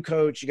got a new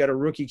coach, you got a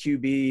rookie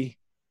QB,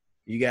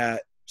 you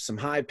got some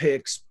high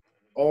picks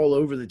all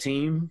over the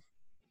team.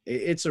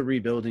 It's a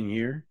rebuilding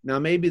year. Now,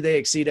 maybe they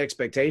exceed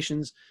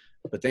expectations,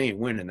 but they ain't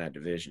winning that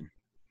division.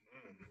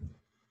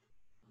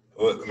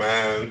 Look,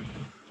 man,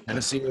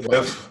 Tennessee.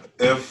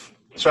 If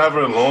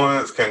Trevor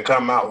Lawrence can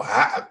come out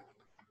hot,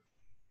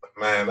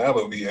 man,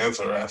 that'll be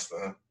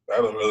interesting.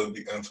 That'll really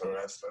be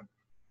interesting.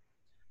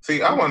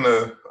 See, I want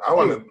to,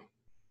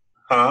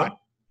 huh?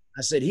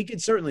 I said he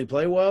could certainly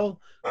play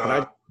well, but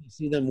I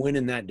see them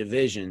winning that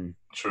division.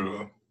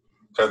 True.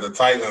 Because the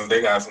Titans,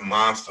 they got some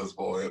monsters,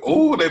 boy.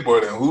 Ooh, they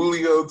brought in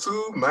Julio,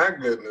 too. My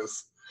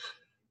goodness.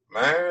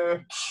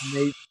 Man.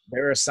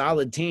 They're a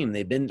solid team.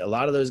 A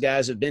lot of those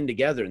guys have been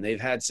together, and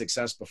they've had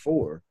success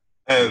before.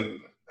 And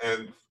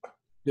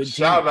good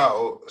shout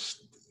out,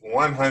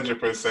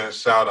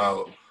 100% shout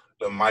out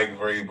to Mike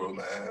Vrabel,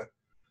 man.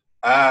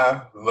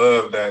 I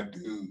love that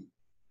dude.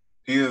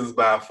 He is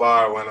by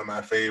far one of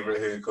my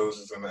favorite head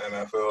coaches in the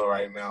NFL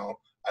right now.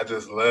 I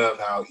just love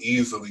how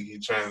easily he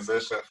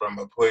transitioned from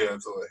a player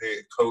to a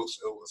head coach.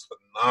 It was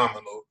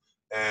phenomenal.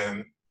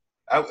 And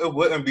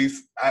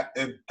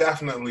it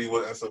definitely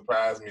wouldn't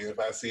surprise me if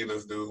I see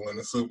this dude win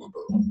the Super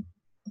Bowl.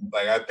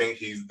 Like, I think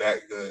he's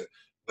that good.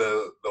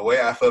 The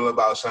way I feel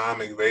about Sean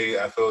McVay,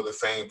 I feel the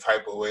same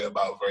type of way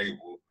about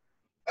Vrabel.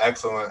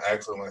 Excellent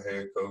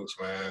head coach,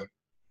 man.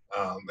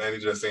 And he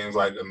just seems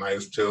like a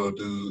nice, chill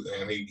dude,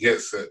 and he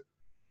gets it.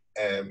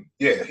 And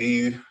yeah,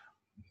 he'll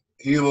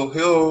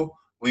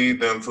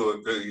lead them to a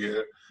good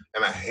year.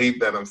 And I hate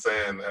that I'm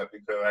saying that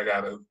because I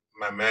got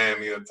my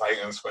man, a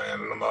Titans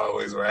fan, and I'm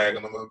always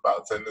ragging them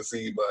about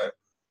Tennessee, but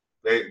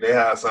they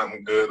have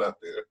something good up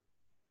there.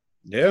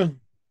 Yeah,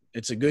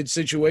 it's a good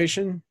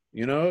situation.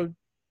 You know,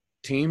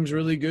 team's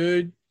really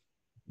good,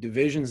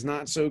 division's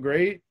not so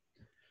great.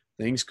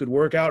 Things could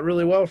work out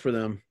really well for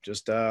them.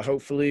 Just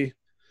hopefully,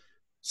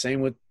 same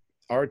with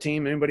our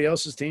team, anybody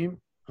else's team.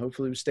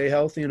 Hopefully we stay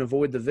healthy and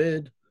avoid the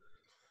vid.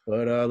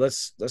 But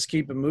let's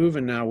keep it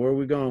moving now. Where are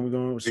we going? We're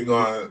going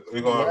to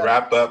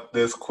wrap up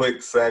this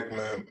quick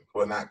segment.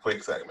 Well, not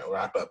quick segment.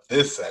 Wrap up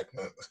this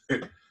segment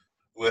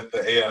with the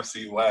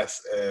AFC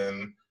West,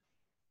 and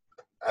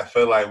I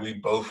feel like we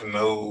both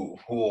know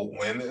who will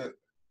win it.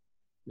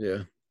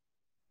 Yeah.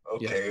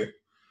 Okay. Yeah.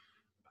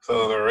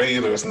 So the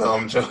Raiders. No,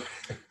 I'm joking.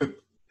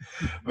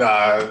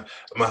 Nah,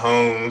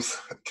 Mahomes,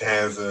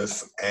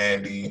 Kansas,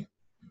 Andy,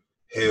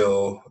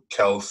 Hill,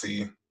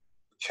 Kelsey.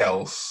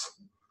 The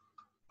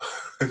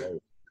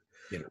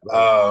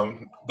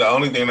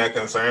only thing that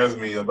concerns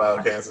me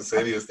about Kansas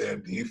City is their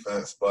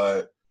defense,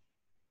 but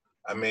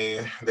I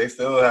mean, they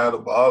still have the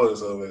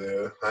ballers over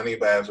there. Honey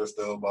Badger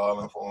still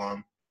balling for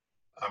them.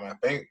 I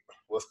think,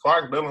 was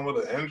Clark dealing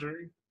with an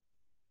injury?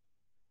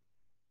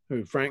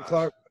 Who, Frank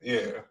Clark?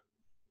 Yeah.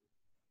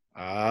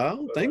 I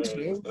don't think so.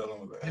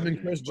 Him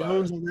and Chris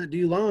Jones on that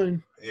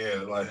D-line.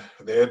 Yeah, like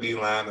their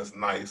D-line is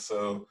nice,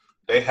 so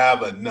they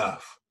have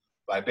enough.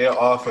 Like their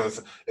offense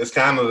is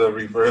kind of the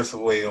reverse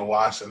way of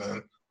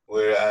Washington,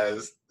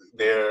 whereas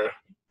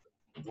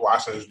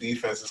Washington's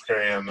defense is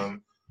carrying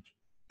them,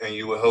 and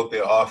you would hope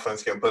their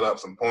offense can put up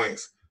some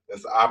points.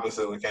 It's the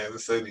opposite with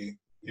Kansas City.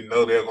 You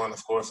know they're going to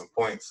score some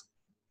points,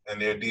 and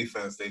their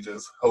defense, they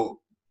just hope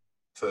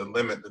to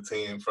limit the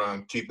team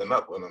from keeping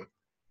up with them.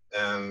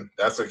 And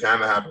that's what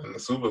kind of happened in the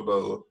Super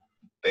Bowl.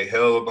 They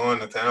held on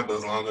to Tampa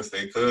as long as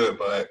they could,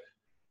 but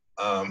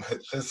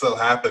it just so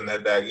happened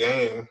that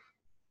game,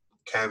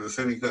 Kansas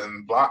City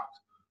couldn't block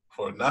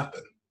for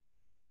nothing.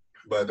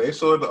 But they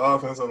showed the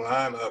offensive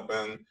line up,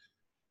 and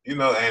you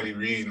know Andy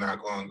Reid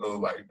not going to go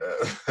like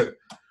that.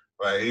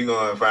 Like, he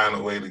going to find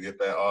a way to get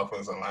that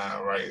offensive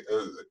line right.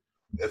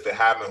 If it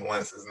happened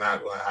once, it's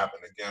not going to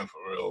happen again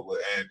for real with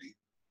Andy.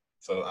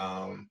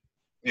 So,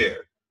 yeah,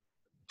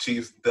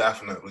 Chiefs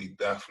definitely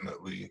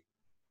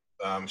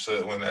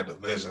should win that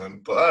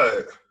division.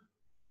 But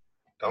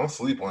don't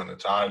sleep on the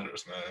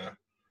Chargers, man.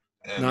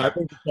 And No, I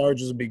think the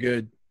Chargers will be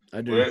good.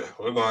 I do.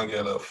 we're going to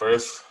get a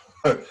first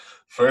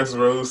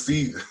row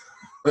seat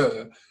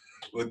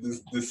with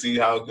this to see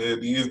how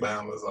good these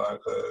Bama's are,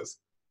 because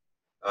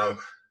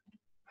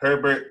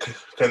Herbert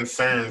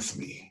concerns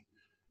me.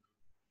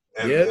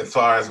 And as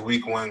far as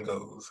week 1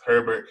 goes,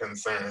 Herbert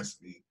concerns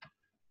me.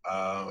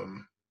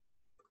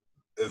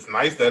 It's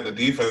nice that the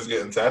defense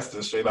getting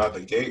tested straight out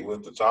the gate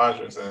with the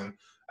Chargers, and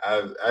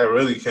I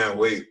really can't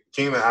wait.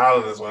 Keenan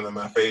Allen is one of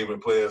my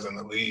favorite players in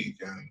the league,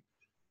 and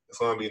it's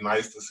going to be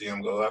nice to see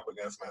him go up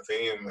against my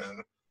team,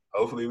 and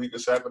hopefully we can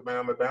shut the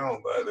Bama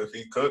down. But if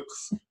he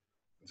cooks,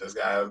 just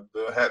got to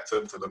do a hat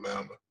tip to the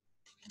Bama.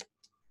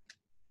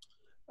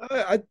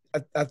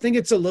 I think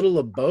it's a little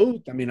of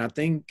both. I mean, I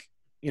think,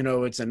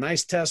 it's a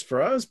nice test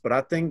for us, but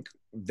I think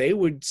they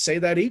would say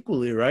that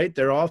equally, right?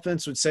 Their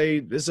offense would say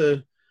this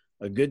is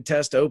a good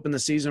test to open the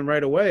season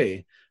right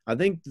away. I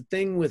think the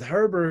thing with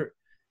Herbert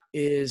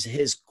is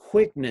his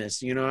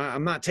quickness.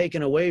 I'm not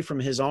taking away from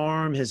his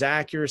arm, his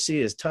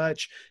accuracy, his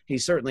touch. He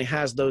certainly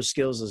has those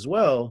skills as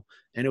well.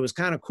 And it was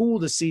kind of cool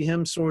to see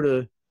him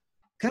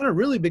kind of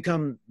really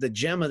become the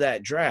gem of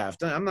that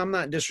draft. I'm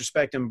not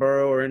disrespecting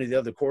Burrow or any of the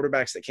other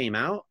quarterbacks that came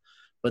out,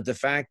 but the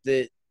fact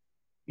that,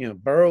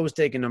 Burrow was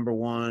taken number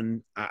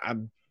 1,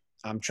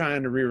 I'm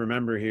trying to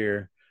remember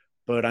here,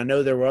 but I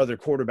know there were other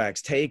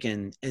quarterbacks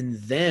taken, and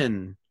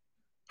then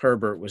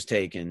Herbert was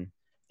taken,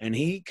 and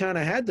he kind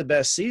of had the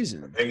best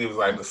season. I think he was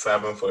like the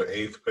 7th or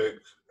 8th pick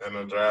in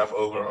the draft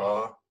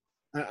overall.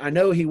 I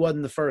know he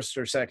wasn't the first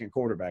or second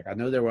quarterback. I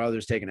know there were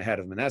others taken ahead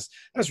of him, and that's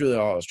really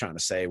all I was trying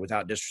to say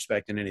without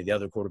disrespecting any of the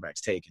other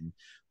quarterbacks taken.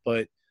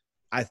 But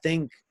I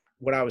think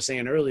what I was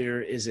saying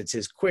earlier is it's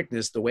his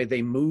quickness, the way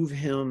they move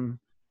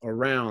him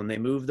around. They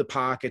move the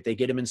pocket. They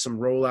get him in some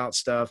rollout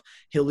stuff.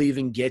 He'll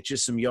even get you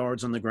some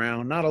yards on the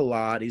ground. Not a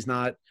lot. He's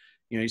not,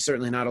 he's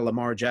certainly not a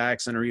Lamar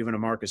Jackson or even a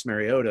Marcus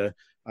Mariota,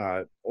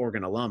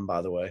 Oregon alum,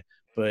 by the way.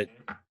 But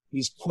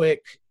he's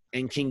quick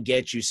and can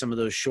get you some of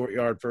those short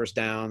yard first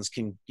downs.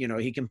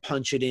 He can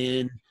punch it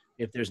in.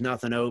 If there's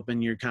nothing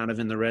open, you're kind of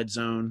in the red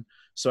zone.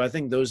 So I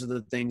think those are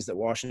the things that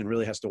Washington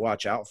really has to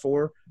watch out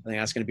for. I think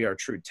that's going to be our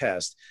true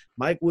test.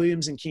 Mike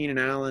Williams and Keenan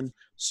Allen,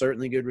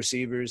 certainly good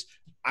receivers.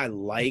 I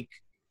like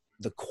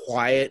the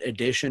quiet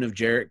addition of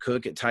Jarrett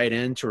Cook at tight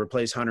end to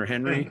replace Hunter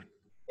Henry.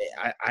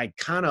 I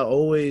kind of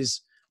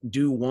always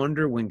do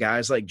wonder when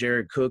guys like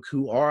Jarrett Cook,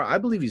 I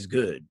believe he's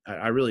good.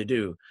 I really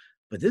do.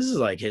 But this is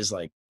like his,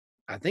 I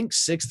think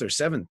 6th or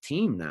 7th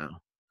team now.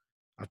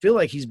 I feel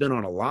like he's been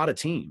on a lot of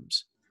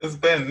teams. It's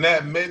been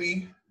that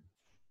many.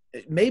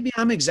 Maybe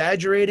I'm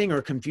exaggerating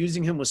or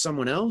confusing him with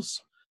someone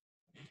else,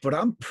 but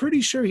I'm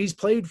pretty sure he's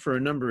played for a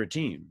number of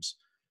teams.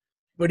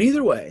 But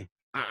either way,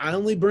 I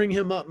only bring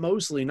him up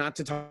mostly not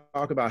to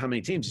talk about how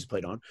many teams he's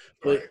played on,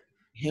 but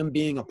him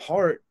being a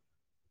part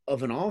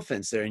of an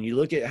offense there. And you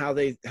look at how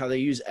they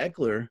use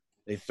Eckler,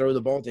 they throw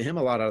the ball to him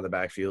a lot out of the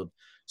backfield.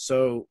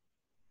 So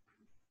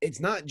it's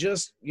not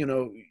just,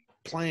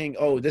 playing,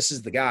 this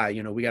is the guy,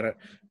 we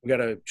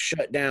gotta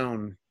shut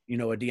down, a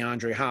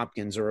DeAndre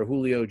Hopkins or a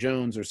Julio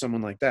Jones or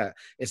someone like that.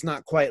 It's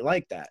not quite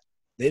like that.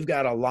 They've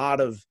got a lot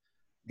of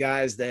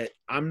guys that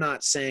I'm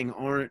not saying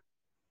aren't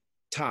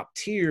top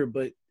tier,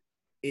 but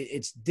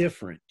it's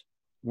different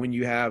when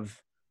you have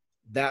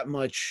that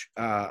much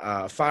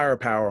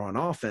firepower on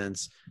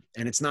offense,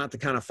 and it's not the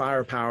kind of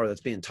firepower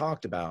that's being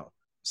talked about.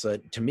 So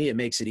to me, it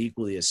makes it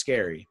equally as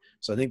scary.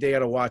 So I think they got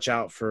to watch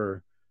out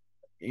for,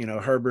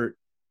 Herbert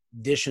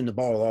dishing the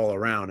ball all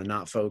around and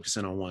not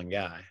focusing on one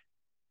guy.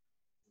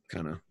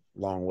 Kind of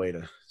long way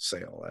to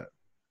say all that.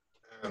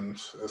 And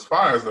as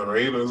far as the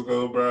Raiders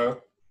go, bro,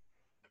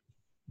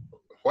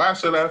 why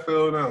should I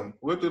feel them?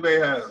 What do they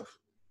have?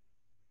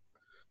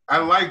 I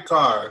like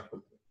Carr.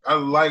 I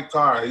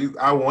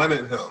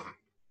wanted him.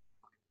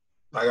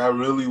 I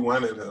really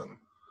wanted him.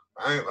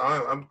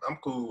 I'm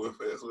cool with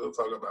this. We'll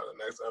talk about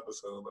it next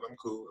episode, but I'm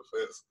cool with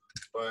this.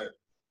 But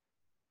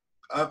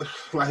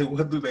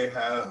what do they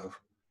have?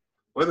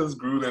 What has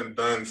Gruden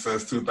done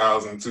since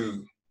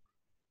 2002?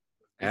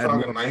 We're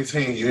talking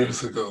 19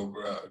 years ago,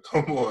 bro.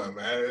 Come on,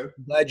 man.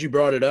 I'm glad you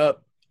brought it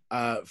up.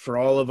 For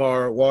all of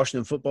our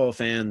Washington football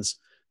fans,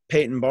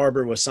 Peyton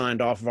Barber was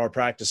signed off of our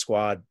practice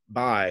squad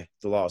by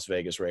the Las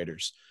Vegas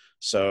Raiders.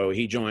 So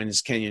he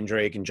joins Kenyon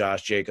Drake and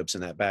Josh Jacobs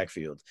in that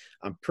backfield.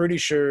 I'm pretty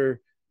sure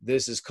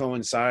this has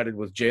coincided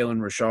with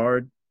Jalen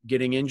Richard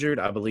getting injured.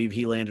 I believe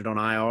he landed on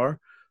IR.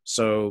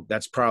 So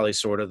that's probably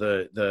sort of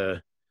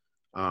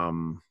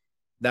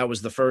that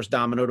was the first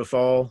domino to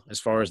fall as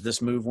far as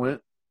this move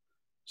went.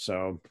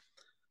 So,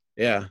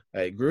 yeah,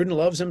 Gruden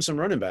loves him some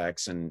running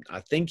backs, and I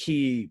think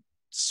he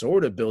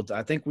sort of built –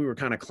 I think we were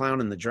kind of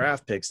clowning the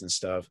draft picks and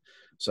stuff.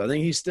 So I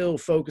think he's still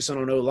focusing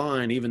on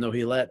O-line, even though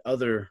he let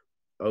other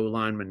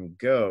linemen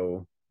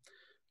go.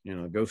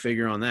 Go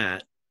figure on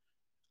that.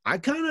 I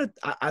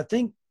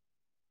think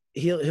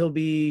he'll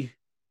be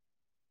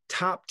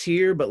top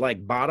tier, but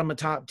like bottom of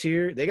top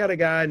tier. They got a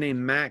guy named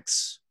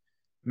Max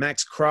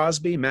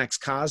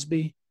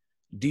Cosby,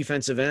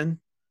 defensive end.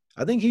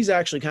 I think he's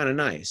actually kind of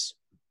nice,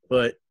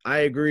 but I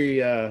agree.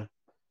 The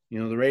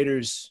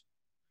Raiders,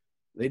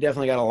 they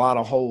definitely got a lot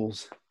of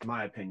holes, in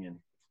my opinion.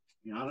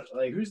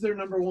 Like who's their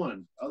number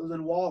one other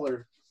than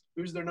Waller?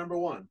 Who's their number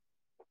one?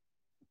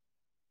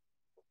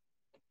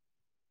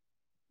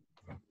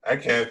 I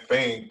can't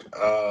think.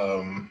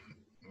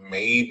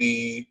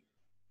 Maybe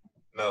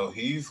no,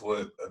 he's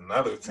with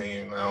another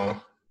team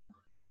now.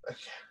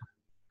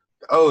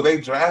 Oh, they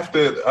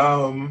drafted.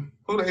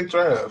 Who they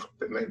draft?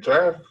 Didn't they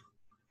draft?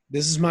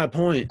 This is my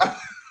point.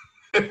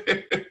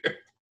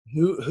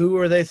 Who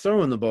are they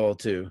throwing the ball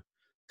to?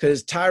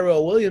 Because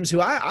Tyrell Williams,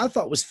 who I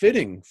thought was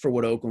fitting for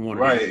what Oakland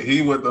wanted. Right,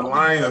 he with the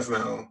Lions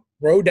now.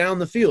 Throw down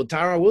the field.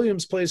 Tyrell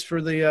Williams plays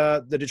for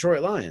the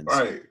Detroit Lions.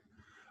 Right.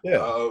 Yeah.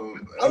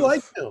 I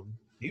like him.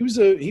 He was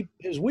it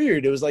was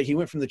weird. It was like he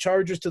went from the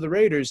Chargers to the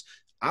Raiders.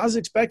 I was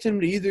expecting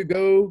him to either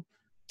go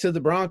to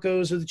the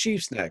Broncos or the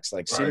Chiefs next.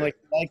 Seemed like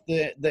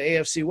the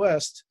AFC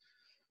West.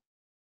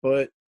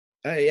 But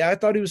I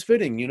thought he was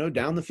fitting.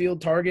 Down the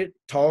field target,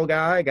 tall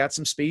guy, got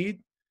some speed.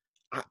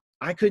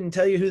 I couldn't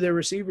tell you who their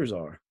receivers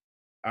are.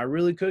 I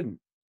really couldn't.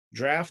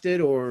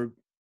 Drafted or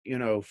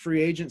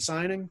free agent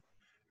signing.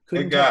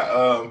 They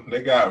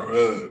got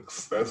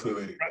Ruggs. That's who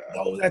they got.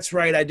 Oh, that's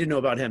right. I did know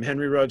about him.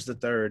 Henry Ruggs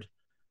III.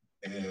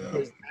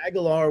 Yeah.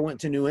 Aguilar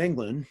went to New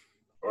England.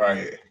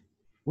 Right.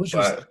 Which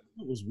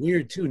was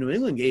weird too. New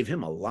England gave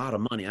him a lot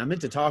of money. I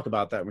meant to talk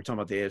about that when we're talking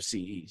about the AFC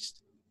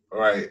East.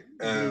 Right.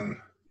 And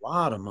a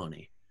lot of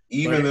money.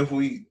 Even if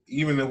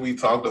we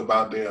talked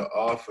about their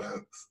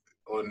offense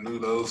or knew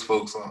those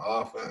folks on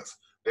offense,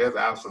 there's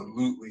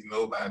absolutely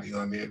nobody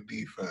on their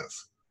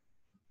defense.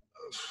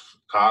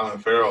 Colin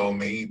Farrell,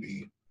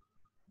 maybe.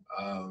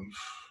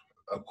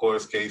 Of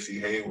course, Casey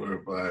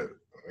Hayward, but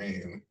I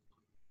mean,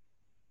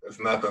 there's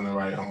nothing to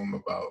write home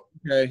about.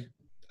 Okay.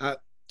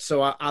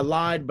 So I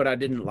lied, but I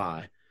didn't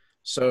lie.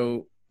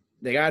 So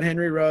they got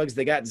Henry Ruggs.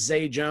 They got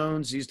Zay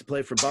Jones. He used to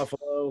play for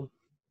Buffalo.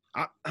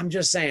 I'm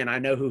just saying I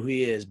know who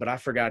he is, but I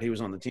forgot he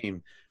was on the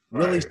team.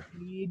 Right. Willie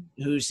Snead,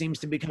 who seems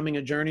to be becoming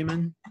a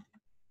journeyman.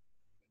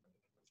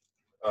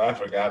 Oh, I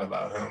forgot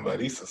about him, but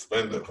he's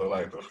suspended for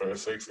like the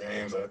first 6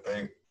 games, I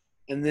think.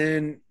 And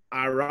then,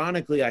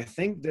 ironically, I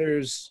think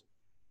there's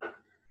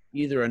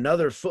either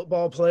another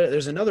football player.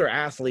 There's another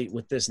athlete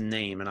with this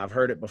name, and I've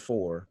heard it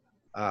before.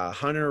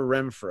 Hunter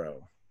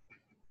Renfrow.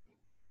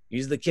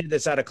 He's the kid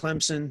that's out of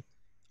Clemson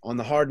on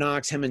the Hard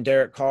Knocks. Him and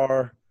Derek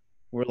Carr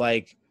were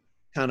like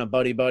kind of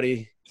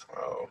buddy.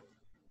 Oh.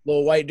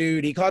 Little white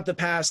dude. He caught the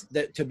pass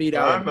to beat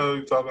out. I know who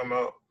you're talking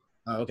about.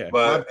 Oh, okay.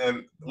 But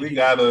we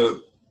have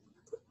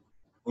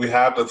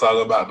to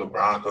talk about the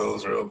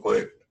Broncos real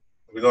quick.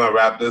 We're going to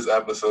wrap this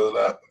episode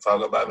up and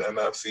talk about the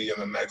NFC in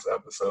the next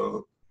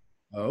episode.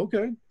 Oh,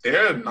 okay.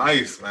 They're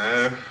nice,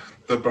 man.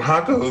 The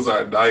Broncos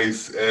are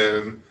nice,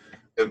 and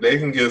if they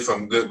can get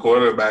some good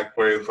quarterback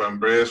play from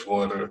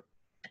Bridgewater,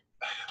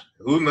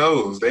 who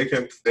knows? They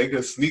can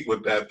sneak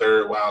with that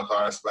third wild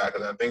card spot,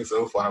 because I think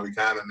so far we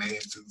kind of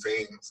named 2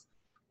 teams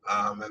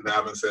and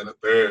haven't said a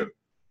third.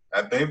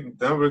 I think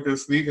Denver could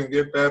sneak and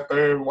get that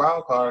third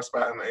wild card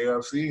spot in the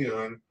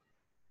AFC, and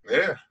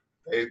yeah,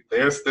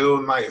 they're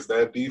still nice.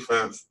 That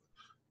defense,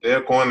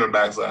 their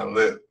cornerbacks are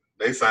lit.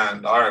 They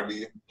signed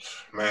Darby.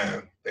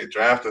 Man, they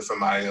drafted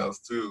somebody else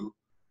too.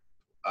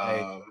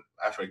 I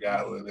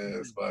forgot who it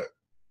is, but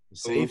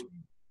safety,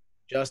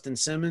 Justin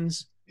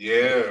Simmons.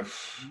 Yeah.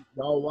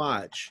 Y'all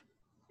watch.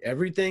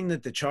 Everything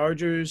that the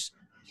Chargers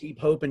keep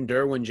hoping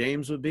Derwin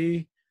James would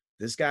be,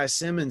 this guy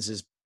Simmons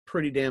is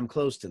pretty damn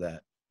close to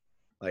that.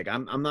 Like,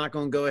 I'm not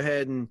going to go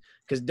ahead and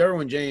 – because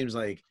Derwin James,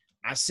 like,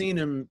 I've seen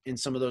him in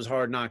some of those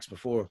Hard Knocks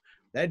before.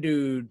 That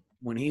dude,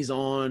 when he's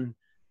on,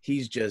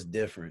 he's just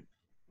different.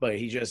 But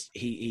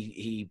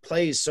he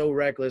plays so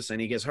reckless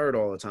and he gets hurt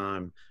all the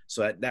time.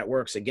 So that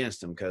works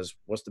against him, because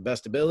what's the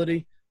best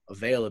ability?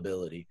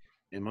 Availability.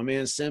 And my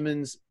man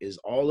Simmons is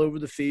all over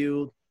the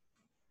field.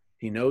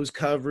 He knows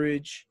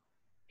coverage.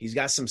 He's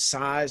got some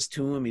size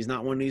to him. He's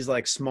not one of these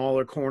like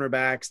smaller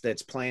cornerbacks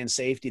that's playing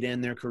safety to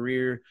end their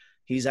career.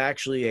 He's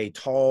actually a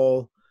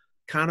tall,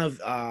 kind of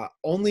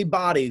only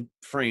body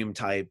frame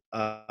type,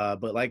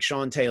 but like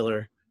Sean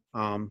Taylor,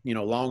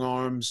 long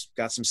arms,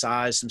 got some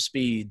size, some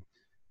speed.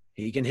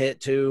 He can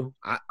hit too.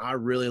 I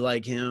really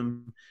like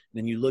him.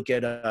 Then you look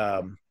at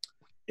I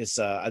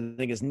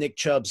think it's Nick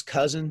Chubb's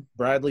cousin,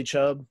 Bradley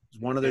Chubb, is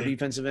one of their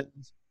defensive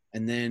ends,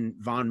 and then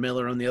Von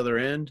Miller on the other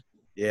end.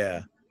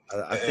 Yeah,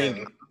 I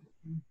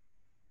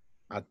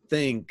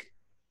think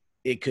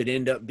it could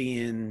end up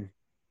being,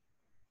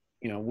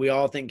 we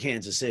all think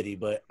Kansas City,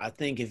 but I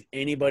think if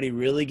anybody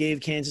really gave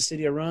Kansas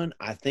City a run,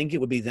 I think it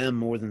would be them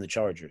more than the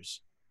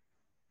Chargers.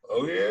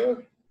 Oh yeah.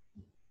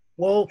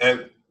 Well,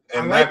 and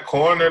that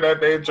corner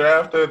that they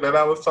drafted that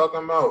I was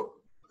talking about,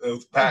 it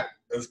was Pat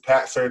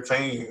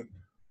Surtain.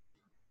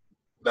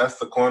 That's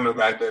the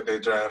cornerback that they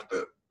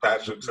drafted,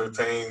 Patrick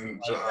Surtain,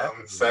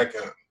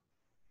 second.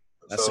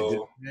 That's a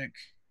good pick.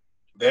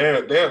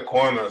 Their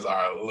corners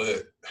are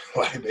lit.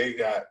 Like they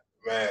got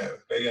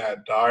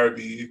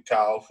Darby,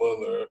 Kyle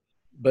Fuller.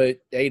 But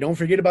hey, don't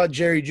forget about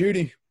Jerry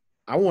Jeudy.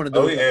 I wanted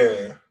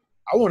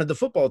the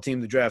football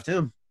team to draft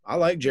him. I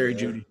like Jerry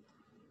Jeudy.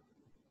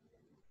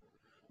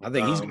 I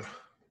think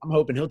I'm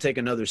hoping he'll take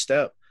another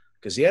step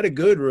because he had a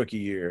good rookie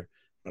year.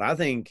 But I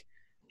think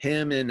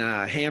him and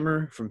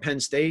Hammer from Penn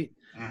State,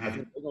 I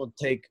think they're going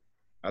to take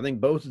 – I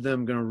think both of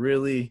them going to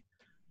really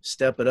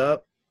step it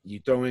up. You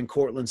throw in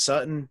Cortland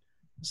Sutton,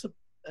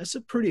 that's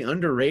a pretty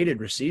underrated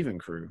receiving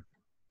crew.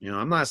 You know,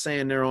 I'm not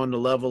saying they're on the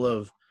level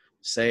of,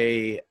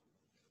 say,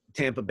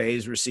 Tampa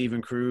Bay's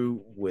receiving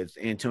crew with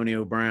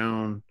Antonio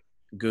Brown,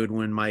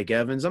 Goodwin, Mike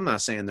Evans. I'm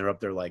not saying they're up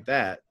there like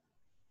that.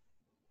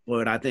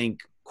 But I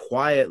think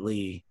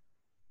quietly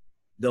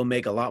they'll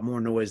make a lot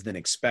more noise than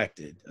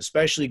expected,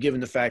 especially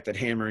given the fact that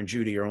Hammer and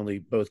Jeudy are only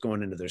both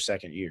going into their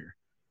second year.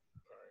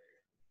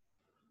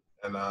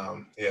 And,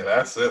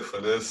 that's it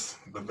for this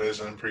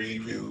division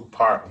preview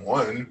part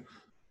 1.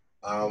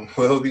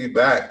 We'll be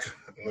back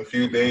in a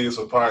few days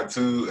for part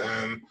 2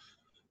 and,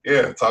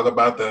 talk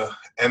about the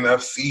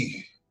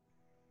NFC,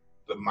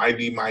 the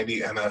mighty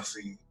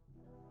NFC.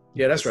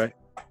 Yeah, that's right.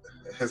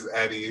 It's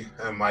Eddie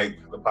and Mike,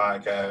 the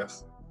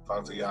podcast.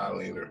 Talk to y'all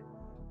later.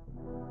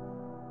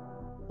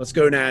 Let's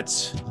go,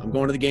 Nats. I'm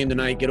going to the game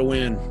tonight. Get a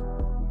win.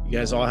 You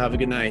guys all have a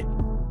good night.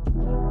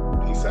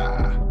 Peace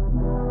out.